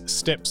discuss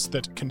steps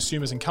that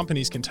consumers and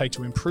companies can take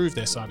to improve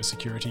their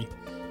cybersecurity,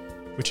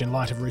 which in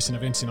light of recent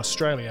events in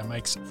Australia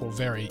makes for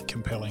very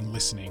compelling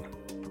listening.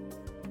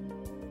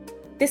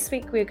 This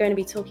week, we're going to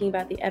be talking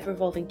about the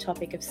ever-evolving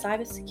topic of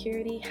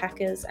cybersecurity,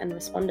 hackers, and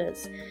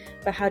responders.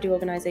 But how do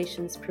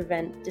organizations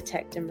prevent,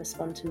 detect, and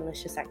respond to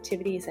malicious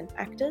activities and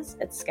actors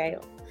at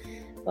scale?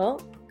 Well,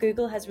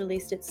 Google has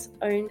released its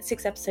own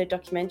 6-episode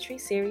documentary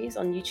series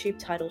on YouTube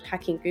titled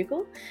Hacking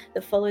Google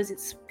that follows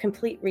its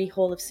complete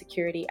rehaul of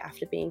security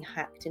after being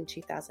hacked in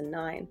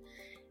 2009.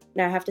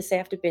 Now, I have to say,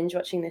 after binge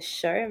watching this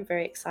show, I'm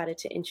very excited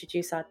to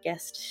introduce our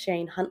guest,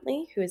 Shane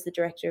Huntley, who is the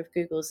director of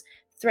Google's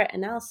Threat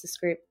Analysis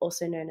Group,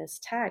 also known as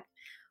TAG.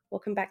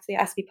 Welcome back to the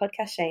ASPI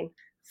podcast, Shane.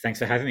 Thanks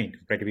for having me.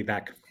 Great to be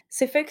back.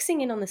 So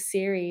focusing in on the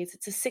series,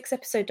 it's a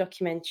 6-episode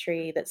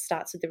documentary that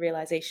starts with the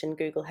realization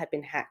Google had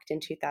been hacked in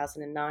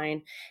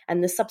 2009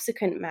 and the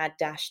subsequent mad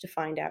dash to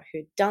find out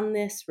who'd done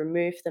this,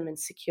 remove them, and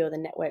secure the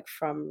network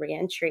from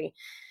re-entry.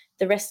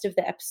 The rest of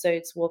the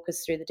episodes walk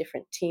us through the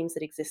different teams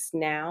that exist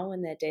now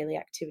and their daily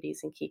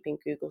activities in keeping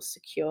Google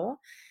secure.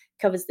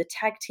 Covers the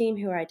TAG team,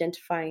 who are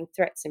identifying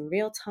threats in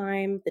real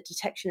time, the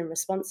detection and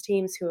response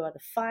teams, who are the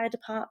fire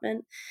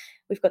department.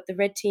 We've got the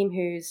red team,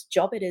 whose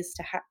job it is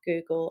to hack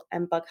Google,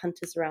 and bug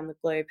hunters around the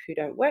globe who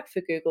don't work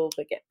for Google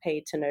but get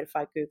paid to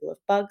notify Google of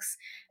bugs.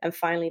 And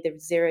finally, the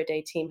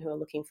zero-day team, who are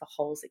looking for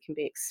holes that can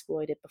be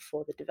exploited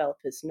before the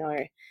developers know.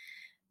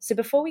 So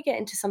before we get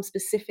into some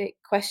specific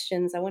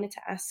questions, I wanted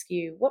to ask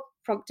you, what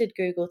prompted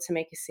Google to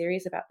make a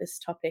series about this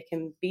topic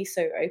and be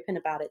so open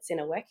about its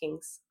inner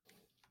workings?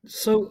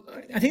 So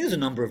I think there's a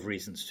number of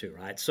reasons too,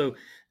 right? So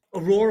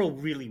Aurora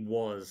really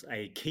was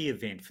a key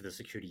event for the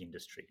security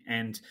industry.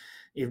 And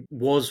it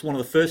was one of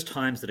the first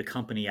times that a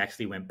company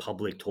actually went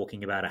public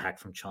talking about a hack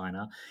from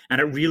China. And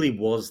it really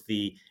was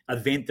the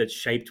event that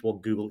shaped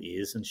what Google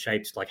is and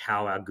shaped like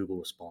how our Google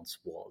response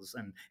was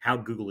and how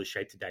Google is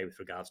shaped today with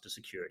regards to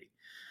security.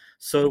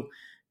 So,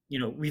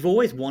 we've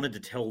always wanted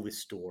to tell this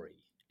story.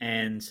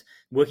 And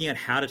working out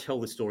how to tell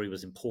the story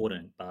was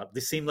important, but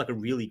this seemed like a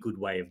really good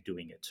way of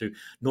doing it, to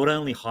not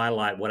only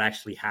highlight what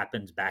actually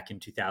happened back in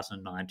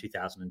 2009,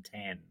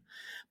 2010,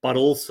 but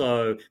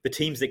also the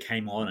teams that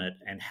came on it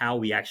and how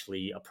we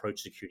actually approach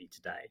security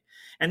today.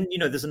 And,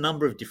 there's a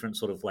number of different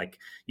sort of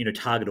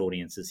target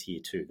audiences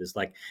here too. There's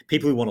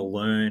people who want to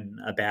learn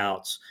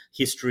about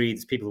history.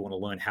 There's people who want to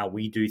learn how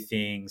we do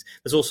things.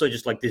 There's also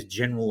just this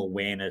general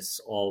awareness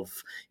of,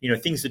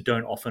 things that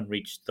don't often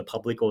reach the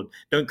public or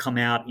don't come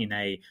out in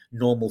a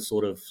normal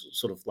sort of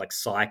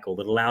cycle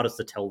that allowed us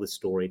to tell this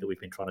story that we've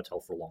been trying to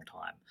tell for a long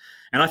time.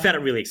 And I found it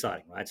really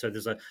exciting, right? So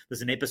there's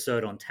an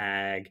episode on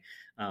TAG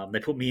They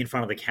put me in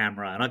front of the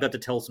camera, and I got to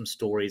tell some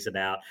stories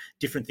about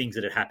different things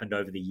that had happened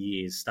over the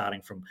years,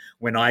 starting from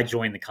when I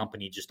joined the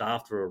company just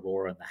after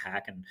Aurora and the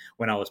hack, and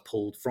when I was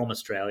pulled from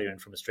Australia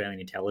and from Australian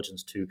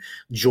intelligence to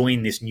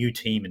join this new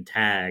team in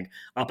TAG,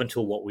 up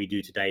until what we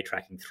do today,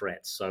 tracking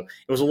threats. So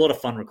it was a lot of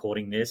fun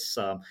recording this.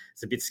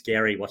 It's a bit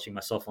scary watching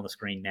myself on the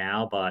screen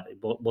now, but it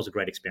was a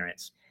great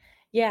experience.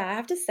 Yeah, I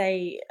have to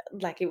say,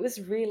 like, it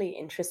was really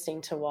interesting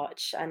to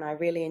watch, and I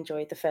really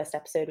enjoyed the first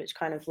episode, which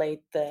kind of laid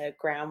the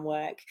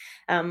groundwork.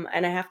 And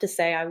I have to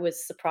say, I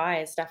was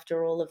surprised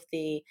after all of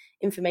the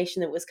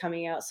information that was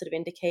coming out, sort of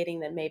indicating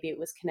that maybe it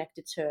was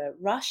connected to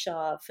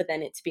Russia, for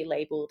then it to be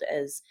labeled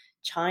as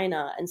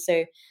China. And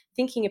so,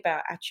 thinking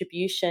about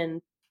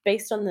attribution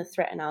based on the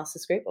threat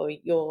analysis group or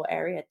your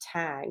area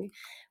TAG,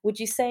 what would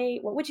you say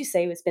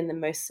has been the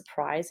most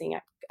surprising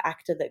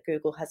actor that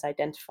Google has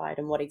identified,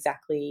 and what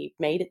exactly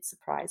made it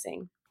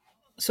surprising?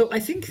 So I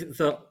think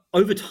that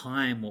over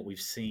time, what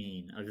we've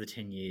seen over the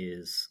 10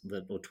 years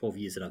or 12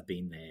 years that I've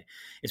been there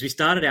is we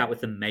started out with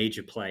the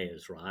major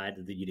players, right,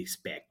 that you'd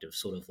expect of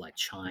sort of like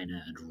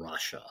China and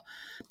Russia.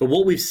 But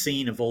what we've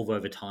seen evolve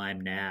over time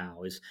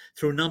now is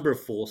through a number of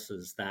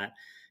forces that,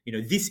 you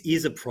know, this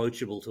is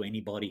approachable to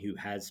anybody who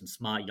has some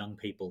smart young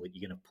people that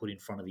you're going to put in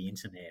front of the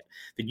internet,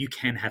 that you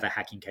can have a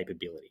hacking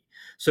capability.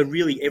 So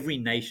really every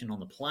nation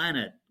on the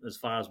planet, as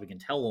far as we can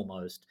tell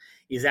almost,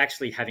 is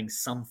actually having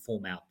some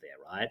form out there,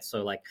 right?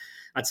 So like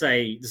I'd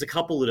say there's a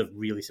couple that have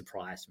really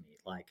surprised me.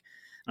 Like,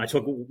 and I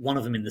talk one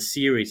of them in the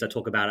series, I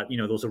talk about it, you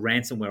know, there was a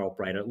ransomware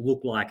operator. It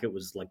looked like it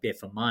was like there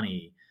for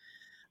money,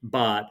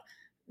 but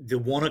the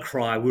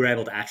WannaCry, we were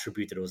able to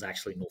attribute that it was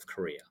actually North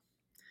Korea.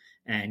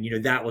 And, you know,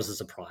 that was a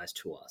surprise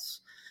to us.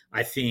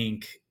 I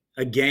think,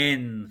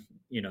 again,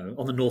 you know,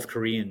 on the North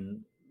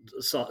Korean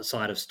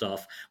side of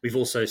stuff, we've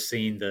also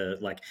seen the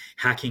like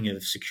hacking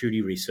of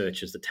security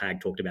researchers that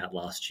TAG talked about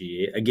last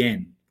year.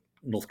 Again,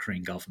 North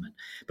Korean government.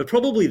 But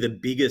probably the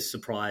biggest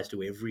surprise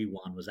to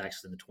everyone was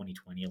actually in the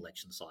 2020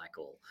 election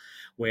cycle,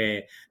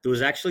 where there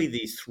was actually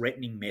these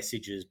threatening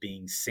messages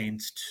being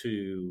sent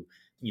to,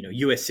 you know,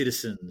 US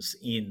citizens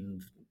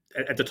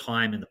at the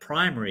time in the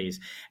primaries,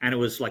 and it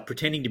was like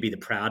pretending to be the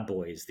Proud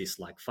Boys, this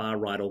like far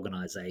right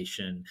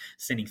organization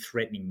sending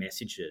threatening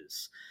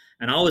messages.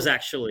 And I was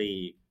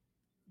actually,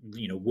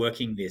 you know,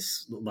 working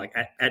this like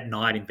at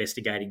night,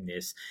 investigating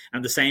this. And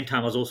at the same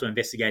time, I was also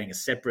investigating a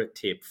separate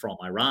tip from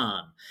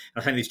Iran. And I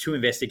was having these two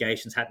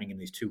investigations happening in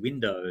these two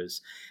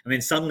windows. And then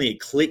suddenly it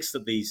clicks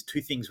that these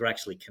two things were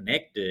actually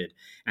connected.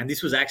 And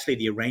this was actually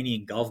the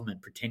Iranian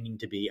government pretending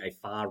to be a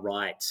far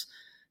right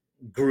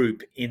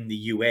group in the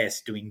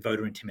US doing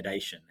voter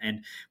intimidation.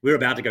 And we're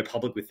about to go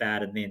public with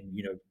that. And then,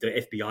 you know,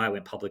 the FBI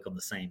went public on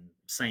the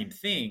same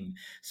thing.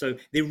 So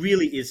there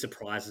really is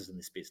surprises in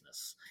this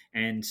business.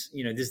 And,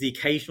 you know, there's the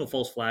occasional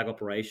false flag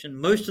operation.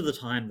 Most of the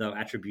time, though,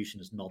 attribution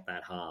is not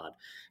that hard.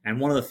 And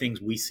one of the things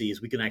we see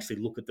is we can actually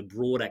look at the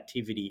broad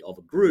activity of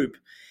a group.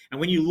 And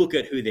when you look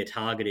at who they're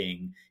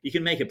targeting, you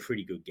can make a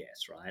pretty good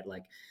guess, right?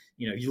 Like,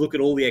 you know, you look at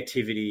all the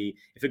activity.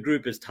 If a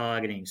group is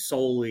targeting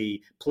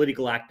solely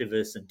political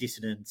activists and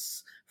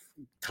dissidents,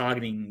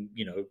 targeting,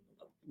 you know,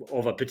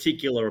 of a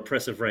particular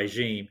oppressive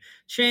regime,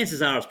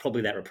 chances are it's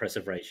probably that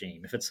repressive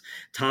regime. If it's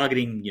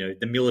targeting, you know,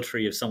 the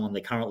military of someone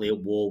they're currently at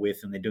war with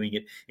and they're doing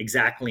it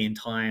exactly in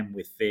time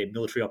with their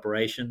military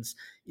operations,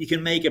 you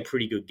can make a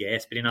pretty good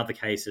guess. But in other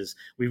cases,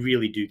 we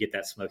really do get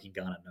that smoking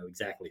gun and know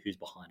exactly who's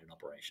behind an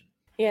operation.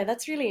 Yeah,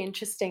 that's really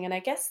interesting. And I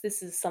guess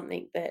this is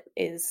something that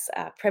is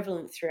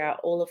prevalent throughout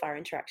all of our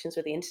interactions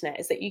with the internet,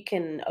 is that you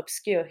can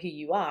obscure who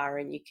you are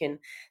and you can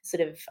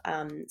sort of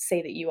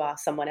say that you are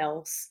someone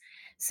else.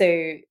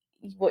 So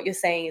what you're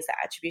saying is that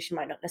attribution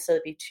might not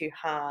necessarily be too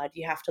hard.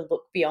 You have to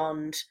look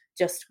beyond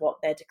just what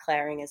they're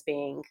declaring as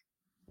being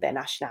their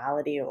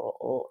nationality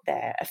or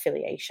their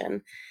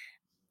affiliation.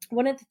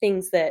 One of the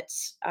things that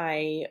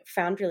I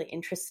found really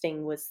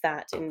interesting was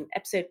that in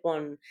episode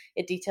 1,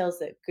 it details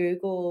that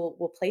Google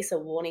will place a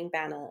warning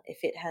banner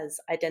if it has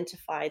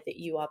identified that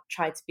you are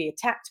tried to be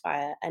attacked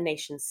by a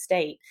nation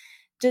state.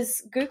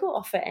 Does Google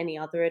offer any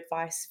other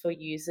advice for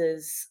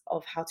users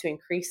of how to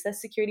increase their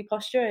security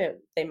posture?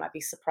 They might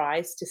be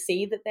surprised to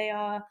see that they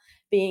are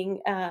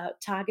being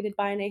targeted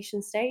by a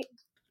nation state.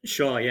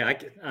 Sure, yeah.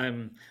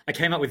 I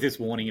came up with this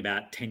warning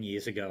about 10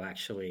 years ago,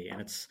 actually, and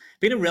it's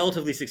been a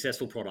relatively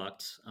successful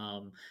product.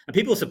 And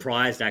people are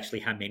surprised, actually,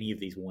 how many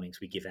of these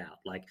warnings we give out.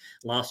 Like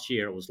last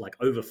year, it was like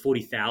over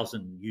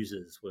 40,000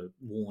 users were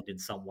warned in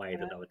some way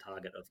that they were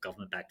target of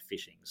government-backed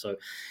phishing. So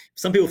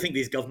some people think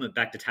these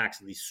government-backed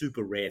attacks are these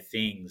super rare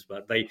things,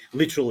 but they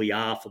literally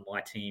are, for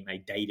my team, a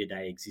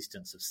day-to-day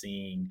existence of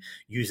seeing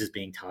users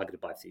being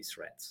targeted by these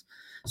threats.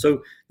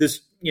 So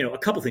there's, you know, a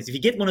couple of things. If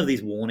you get one of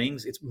these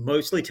warnings, it's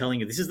mostly telling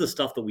you this is the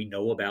stuff that we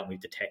know about and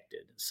we've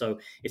detected. So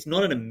it's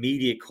not an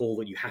immediate call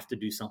that you have to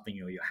do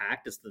something or you're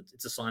hacked.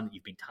 It's a sign that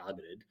you've been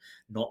targeted,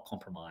 not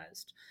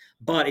compromised.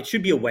 But it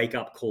should be a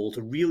wake-up call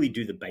to really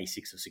do the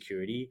basics of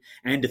security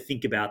and to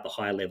think about the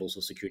higher levels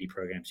of security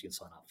programs you can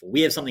sign up for.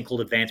 We have something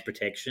called advanced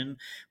protection,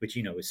 which,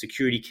 is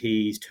security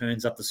keys,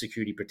 turns up the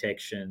security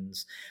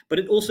protections. But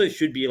it also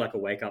should be like a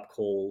wake-up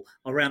call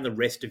around the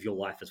rest of your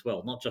life as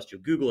well, not just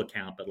your Google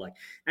account, but like,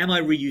 am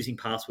I reusing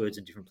passwords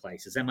in different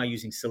places? Am I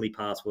using silly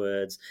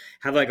passwords?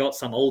 Have I got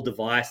some old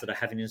device that I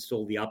haven't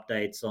installed the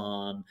updates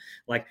on?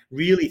 Like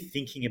really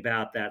thinking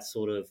about that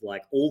sort of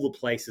like all the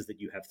places that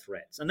you have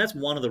threats. And that's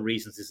one of the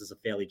reasons this is a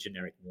fairly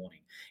generic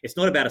warning. It's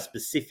not about a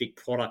specific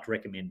product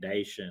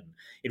recommendation.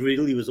 It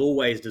really was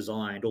always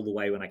designed all the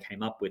way when I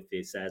came up with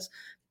this as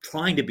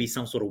trying to be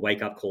some sort of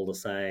wake-up call to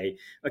say,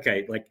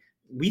 okay, like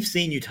we've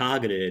seen you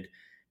targeted,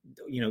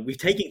 we've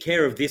taken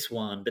care of this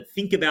one, but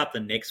think about the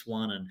next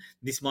one. And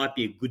this might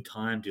be a good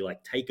time to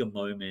like take a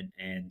moment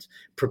and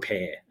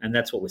prepare. And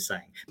that's what we're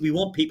saying. We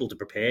want people to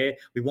prepare.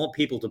 We want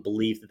people to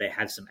believe that they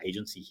have some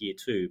agency here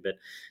too. But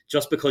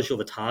just because you're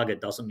the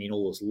target doesn't mean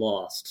all is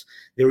lost.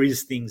 There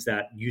is things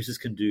that users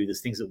can do.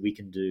 There's things that we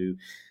can do.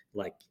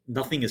 Like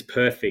nothing is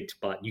perfect,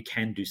 but you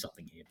can do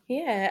something here.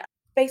 Yeah.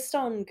 Based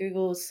on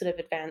Google's sort of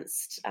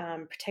advanced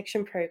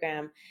protection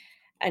program,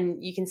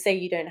 and you can say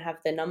you don't have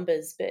the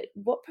numbers, but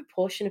what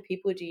proportion of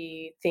people do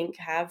you think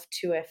have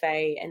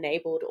 2FA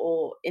enabled,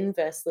 or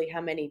inversely, how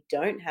many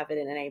don't have it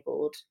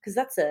enabled? Because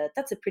that's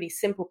a pretty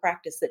simple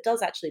practice that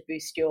does actually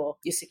boost your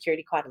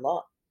security quite a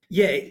lot.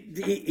 Yeah,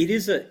 it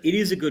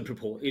is a good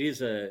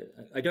proportion.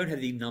 I don't have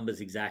the numbers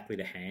exactly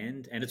to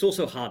hand, and it's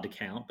also hard to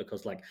count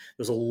because like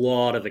there's a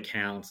lot of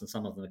accounts and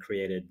some of them are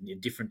created in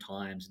different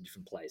times in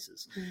different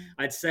places.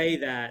 I'd say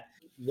that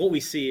what we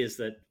see is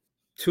that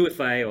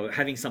 2FA or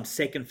having some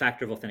second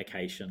factor of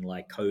authentication,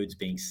 like codes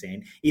being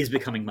sent, is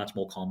becoming much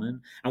more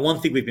common. And one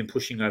thing we've been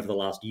pushing over the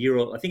last year,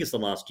 or I think it's the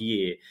last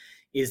year,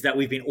 is that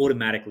we've been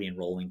automatically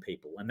enrolling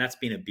people. And that's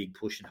been a big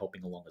push in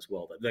helping along as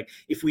well. But like,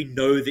 if we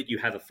know that you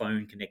have a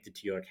phone connected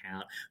to your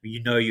account, or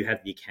you know you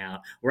have the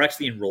account, we're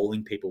actually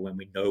enrolling people when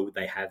we know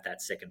they have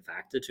that second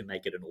factor to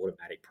make it an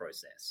automatic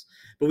process.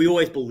 But we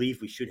always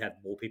believe we should have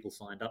more people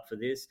signed up for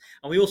this.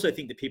 And we also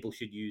think that people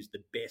should use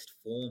the best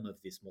form of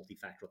this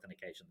multi-factor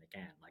authentication they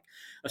can. Like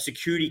a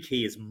security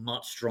key is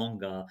much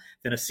stronger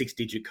than a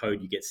 6-digit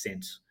code you get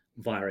sent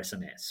via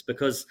SMS.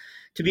 Because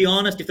to be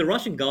honest, if the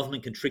Russian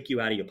government can trick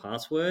you out of your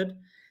password,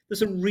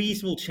 there's a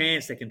reasonable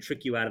chance they can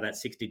trick you out of that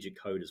 6-digit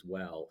code as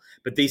well.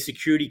 But these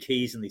security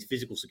keys and these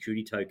physical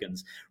security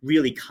tokens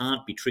really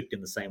can't be tricked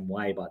in the same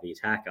way by the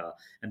attacker.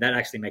 And that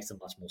actually makes them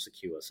much more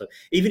secure. So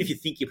even if you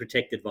think you're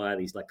protected via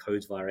these like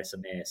codes via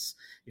SMS,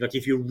 like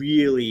if you're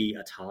really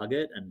a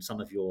target, and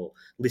some of your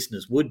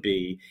listeners would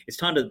be, it's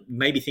time to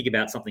maybe think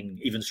about something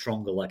even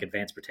stronger like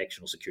advanced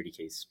protection or security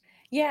keys.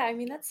 Yeah, I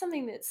mean, that's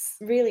something that's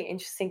really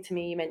interesting to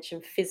me. You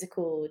mentioned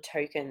physical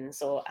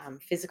tokens or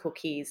physical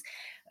keys.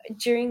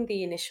 During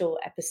the initial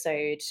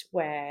episode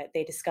where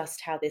they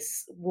discussed how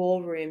this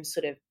war room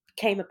sort of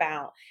came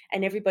about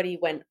and everybody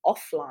went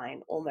offline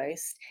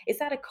almost, is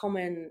that a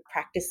common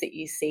practice that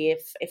you see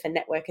if a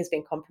network has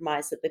been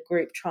compromised, that the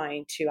group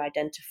trying to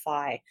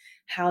identify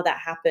how that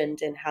happened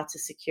and how to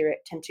secure it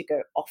tend to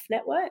go off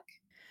network?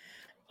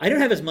 I don't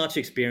have as much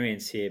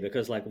experience here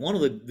because like one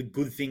of the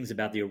good things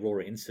about the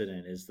Aurora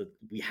incident is that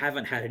we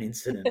haven't had an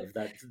incident of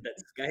that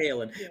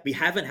scale, and we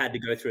haven't had to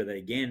go through that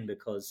again,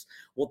 because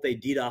what they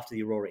did after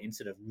the Aurora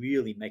incident,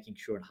 really making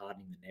sure and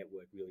hardening the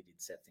network, really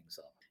did set things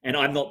up. And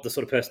I'm not the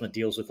sort of person that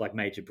deals with like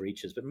major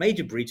breaches, but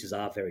major breaches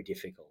are very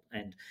difficult.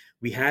 And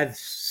we have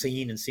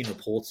seen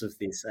reports of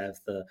this, of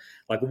the,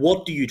 like,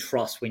 what do you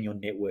trust when your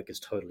network is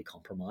totally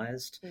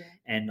compromised? Yeah.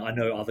 And I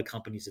know other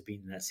companies have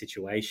been in that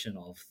situation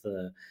of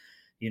the,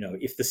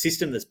 if the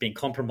system that's been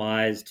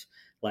compromised,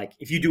 like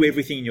if you do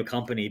everything in your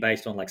company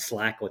based on like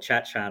Slack or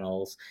chat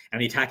channels,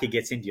 and the attacker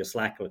gets into your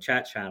Slack or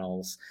chat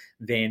channels,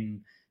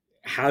 then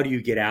how do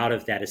you get out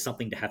of that is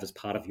something to have as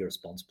part of your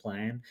response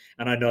plan.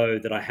 And I know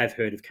that I have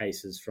heard of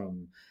cases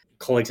from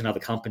colleagues in other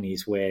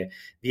companies where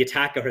the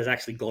attacker has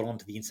actually got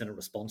onto the incident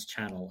response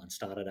channel and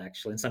started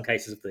actually, in some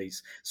cases of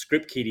these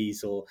script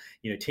kiddies or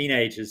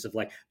teenagers, have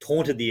like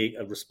taunted the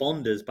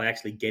responders by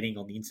actually getting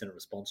on the incident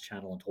response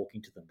channel and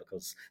talking to them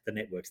because the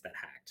network's that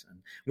hacked. And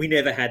we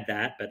never had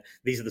that, but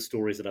these are the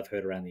stories that I've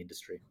heard around the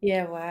industry.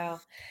 Yeah, wow.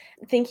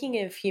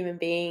 Thinking of human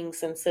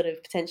beings and sort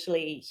of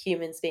potentially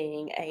humans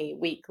being a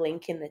weak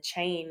link in the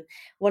chain,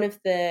 one of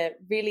the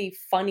really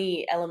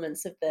funny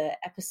elements of the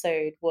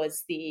episode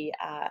was the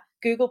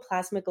Google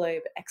Plasma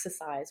Globe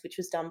exercise, which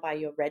was done by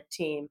your red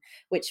team,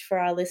 which for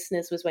our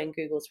listeners was when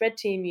Google's red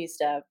team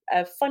used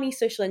a funny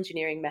social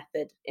engineering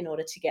method in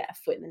order to get a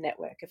foot in the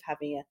network of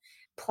having a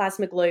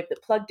plasma globe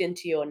that plugged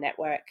into your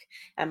network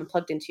and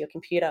plugged into your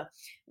computer.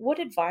 What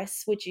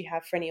advice would you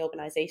have for any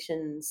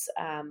organizations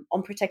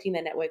on protecting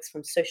their networks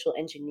from social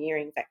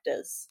engineering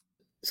vectors?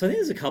 So I think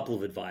there's a couple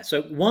of advice.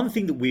 So one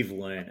thing that we've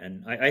learned,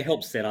 and I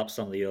helped set up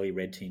some of the early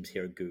red teams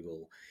here at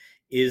Google,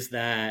 is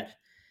that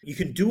you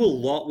can do a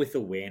lot with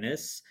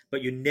awareness,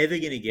 but you're never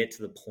going to get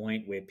to the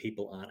point where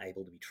people aren't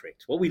able to be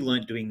tricked. What we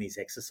learned doing these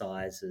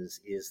exercises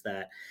is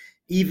that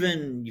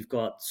even you've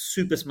got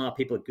super smart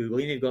people at Google,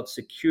 even you've got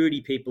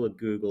security people at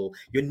Google,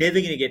 you're never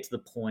going to get to the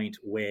point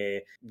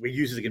where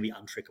users are going to be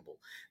untrickable.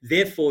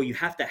 Therefore, you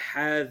have to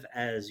have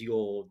as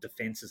your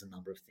defenses a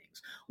number of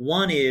things.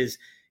 One is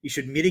you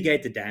should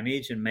mitigate the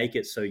damage and make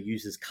it so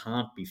users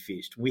can't be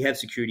phished. We have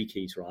security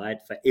keys, right,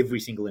 for every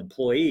single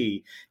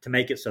employee to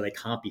make it so they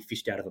can't be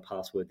phished out of a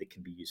password that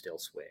can be used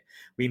elsewhere.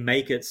 We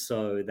make it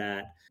so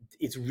that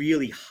it's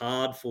really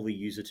hard for the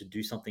user to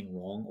do something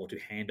wrong or to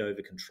hand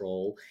over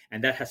control,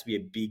 and that has to be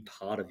a big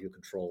part of your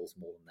controls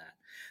more than that.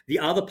 The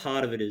other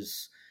part of it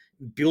is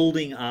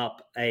building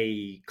up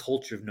a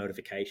culture of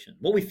notification.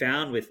 What we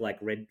found with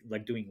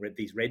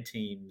these red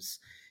teams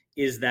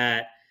is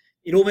that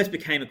it almost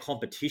became a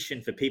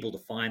competition for people to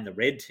find the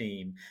red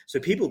team.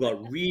 So people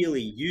got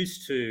really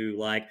used to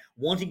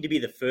wanting to be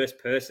the first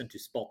person to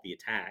spot the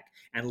attack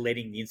and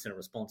letting the incident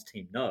response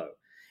team know.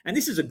 And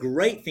this is a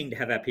great thing to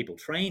have our people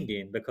trained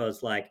in,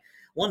 because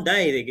one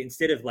day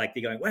instead of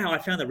they're going, wow, I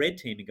found the red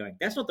team, and going,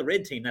 that's not the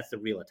red team, that's the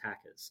real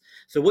attackers.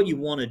 So what you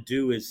want to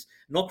do is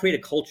not create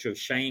a culture of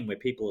shame where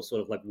people are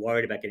sort of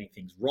worried about getting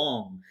things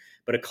wrong,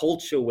 but a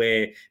culture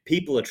where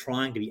people are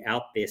trying to be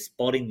out there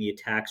spotting the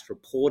attacks,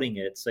 reporting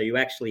it, so you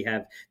actually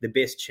have the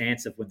best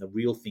chance of when the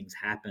real things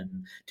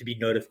happen to be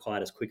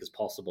notified as quick as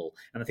possible.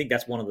 And I think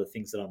that's one of the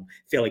things that I'm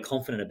fairly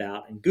confident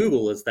about in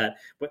Google, is that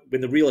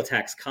when the real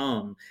attacks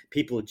come,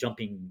 people are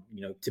jumping,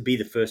 to be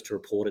the first to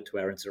report it to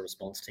our incident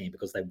response team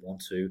because they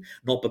want to,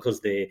 not because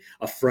they're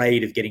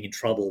afraid of getting in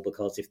trouble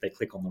because if they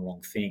click on the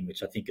wrong thing,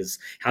 which I think is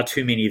how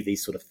too many of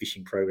these sort of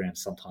phishing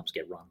programs sometimes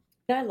get run.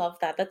 I love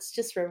that. That's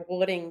just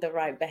rewarding the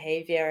right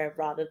behavior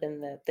rather than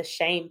the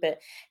shame. But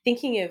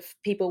thinking of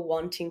people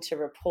wanting to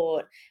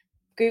report,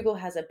 Google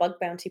has a bug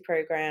bounty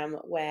program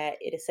where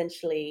it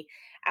essentially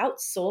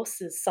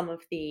outsources some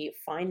of the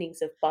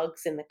findings of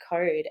bugs in the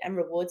code and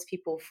rewards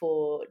people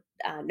for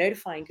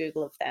notifying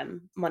Google of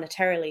them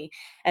monetarily.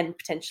 And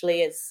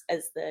potentially, as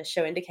the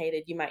show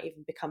indicated, you might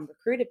even become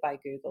recruited by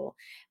Google.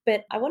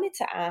 But I wanted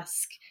to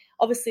ask,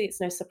 obviously,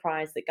 it's no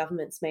surprise that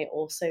governments may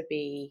also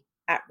be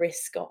at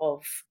risk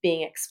of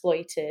being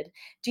exploited.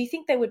 Do you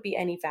think there would be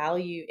any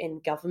value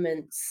in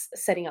governments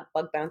setting up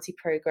bug bounty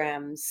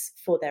programs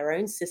for their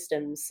own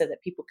systems so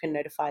that people can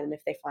notify them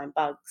if they find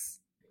bugs?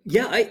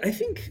 Yeah, I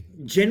think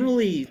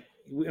generally,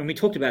 and we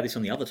talked about this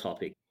on the other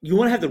topic, you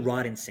want to have the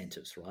right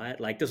incentives, right?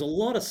 There's a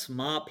lot of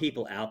smart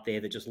people out there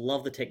that just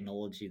love the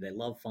technology. They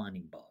love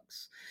finding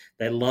bugs.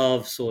 They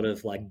love sort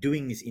of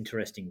doing this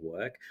interesting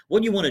work.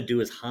 What you want to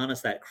do is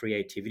harness that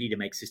creativity to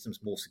make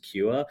systems more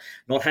secure,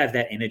 not have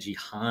that energy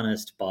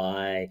harnessed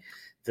by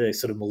the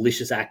sort of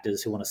malicious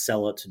actors who want to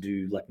sell it to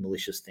do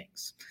malicious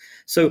things.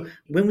 So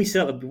when you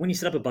set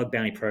up a bug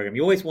bounty program,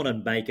 you always want to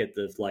make it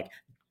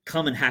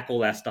come and hack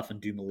all our stuff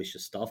and do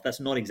malicious stuff. That's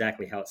not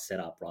exactly how it's set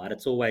up, right?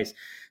 It's always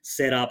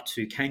set up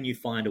to, can you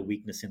find a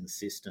weakness in the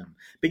system?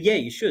 But yeah,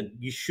 you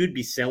should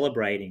be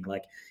celebrating.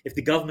 If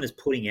the government is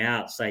putting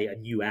out, say, a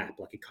new app,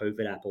 like a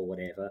COVID app or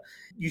whatever,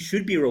 you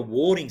should be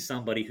rewarding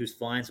somebody who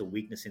finds a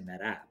weakness in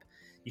that app.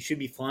 You should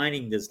be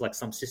finding there's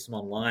some system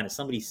online. If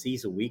somebody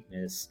sees a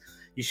weakness,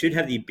 you should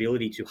have the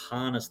ability to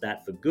harness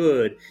that for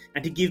good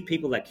and to give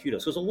people that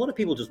kudos. Because a lot of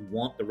people just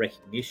want the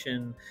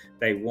recognition.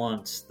 They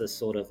want the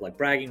sort of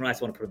bragging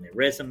rights. They want to put on their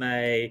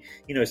resume.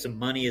 Some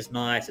money is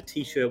nice, a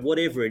t-shirt,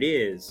 whatever it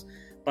is.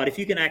 But if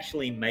you can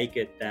actually make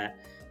it that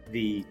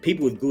the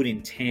people with good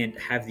intent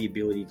have the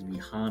ability to be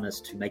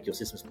harnessed to make your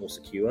systems more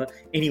secure,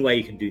 any way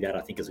you can do that,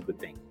 I think, is a good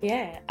thing.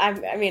 Yeah, I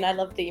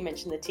love that you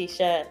mentioned the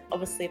t-shirt.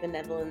 Obviously, the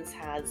Netherlands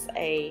has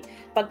a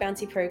bug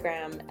bounty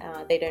program.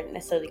 They don't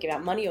necessarily give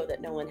out money, or that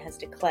no one has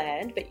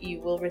declared, but you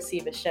will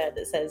receive a shirt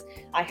that says,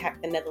 I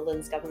hacked the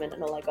Netherlands government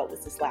and all I got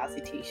was this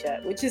lousy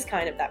t-shirt, which is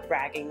kind of that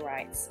bragging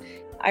rights.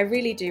 I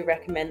really do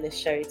recommend this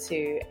show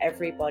to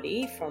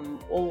everybody from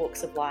all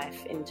walks of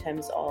life in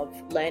terms of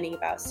learning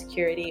about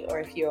security, or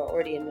if you're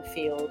already in the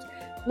field,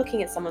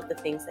 looking at some of the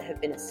things that have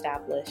been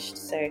established.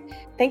 So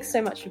thanks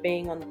so much for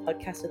being on the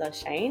podcast with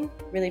us, Shane.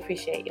 Really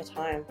appreciate your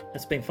time.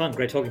 It's been fun.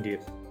 Great talking to you.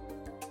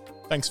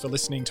 Thanks for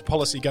listening to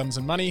Policy, Guns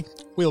and Money.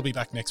 We'll be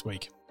back next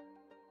week.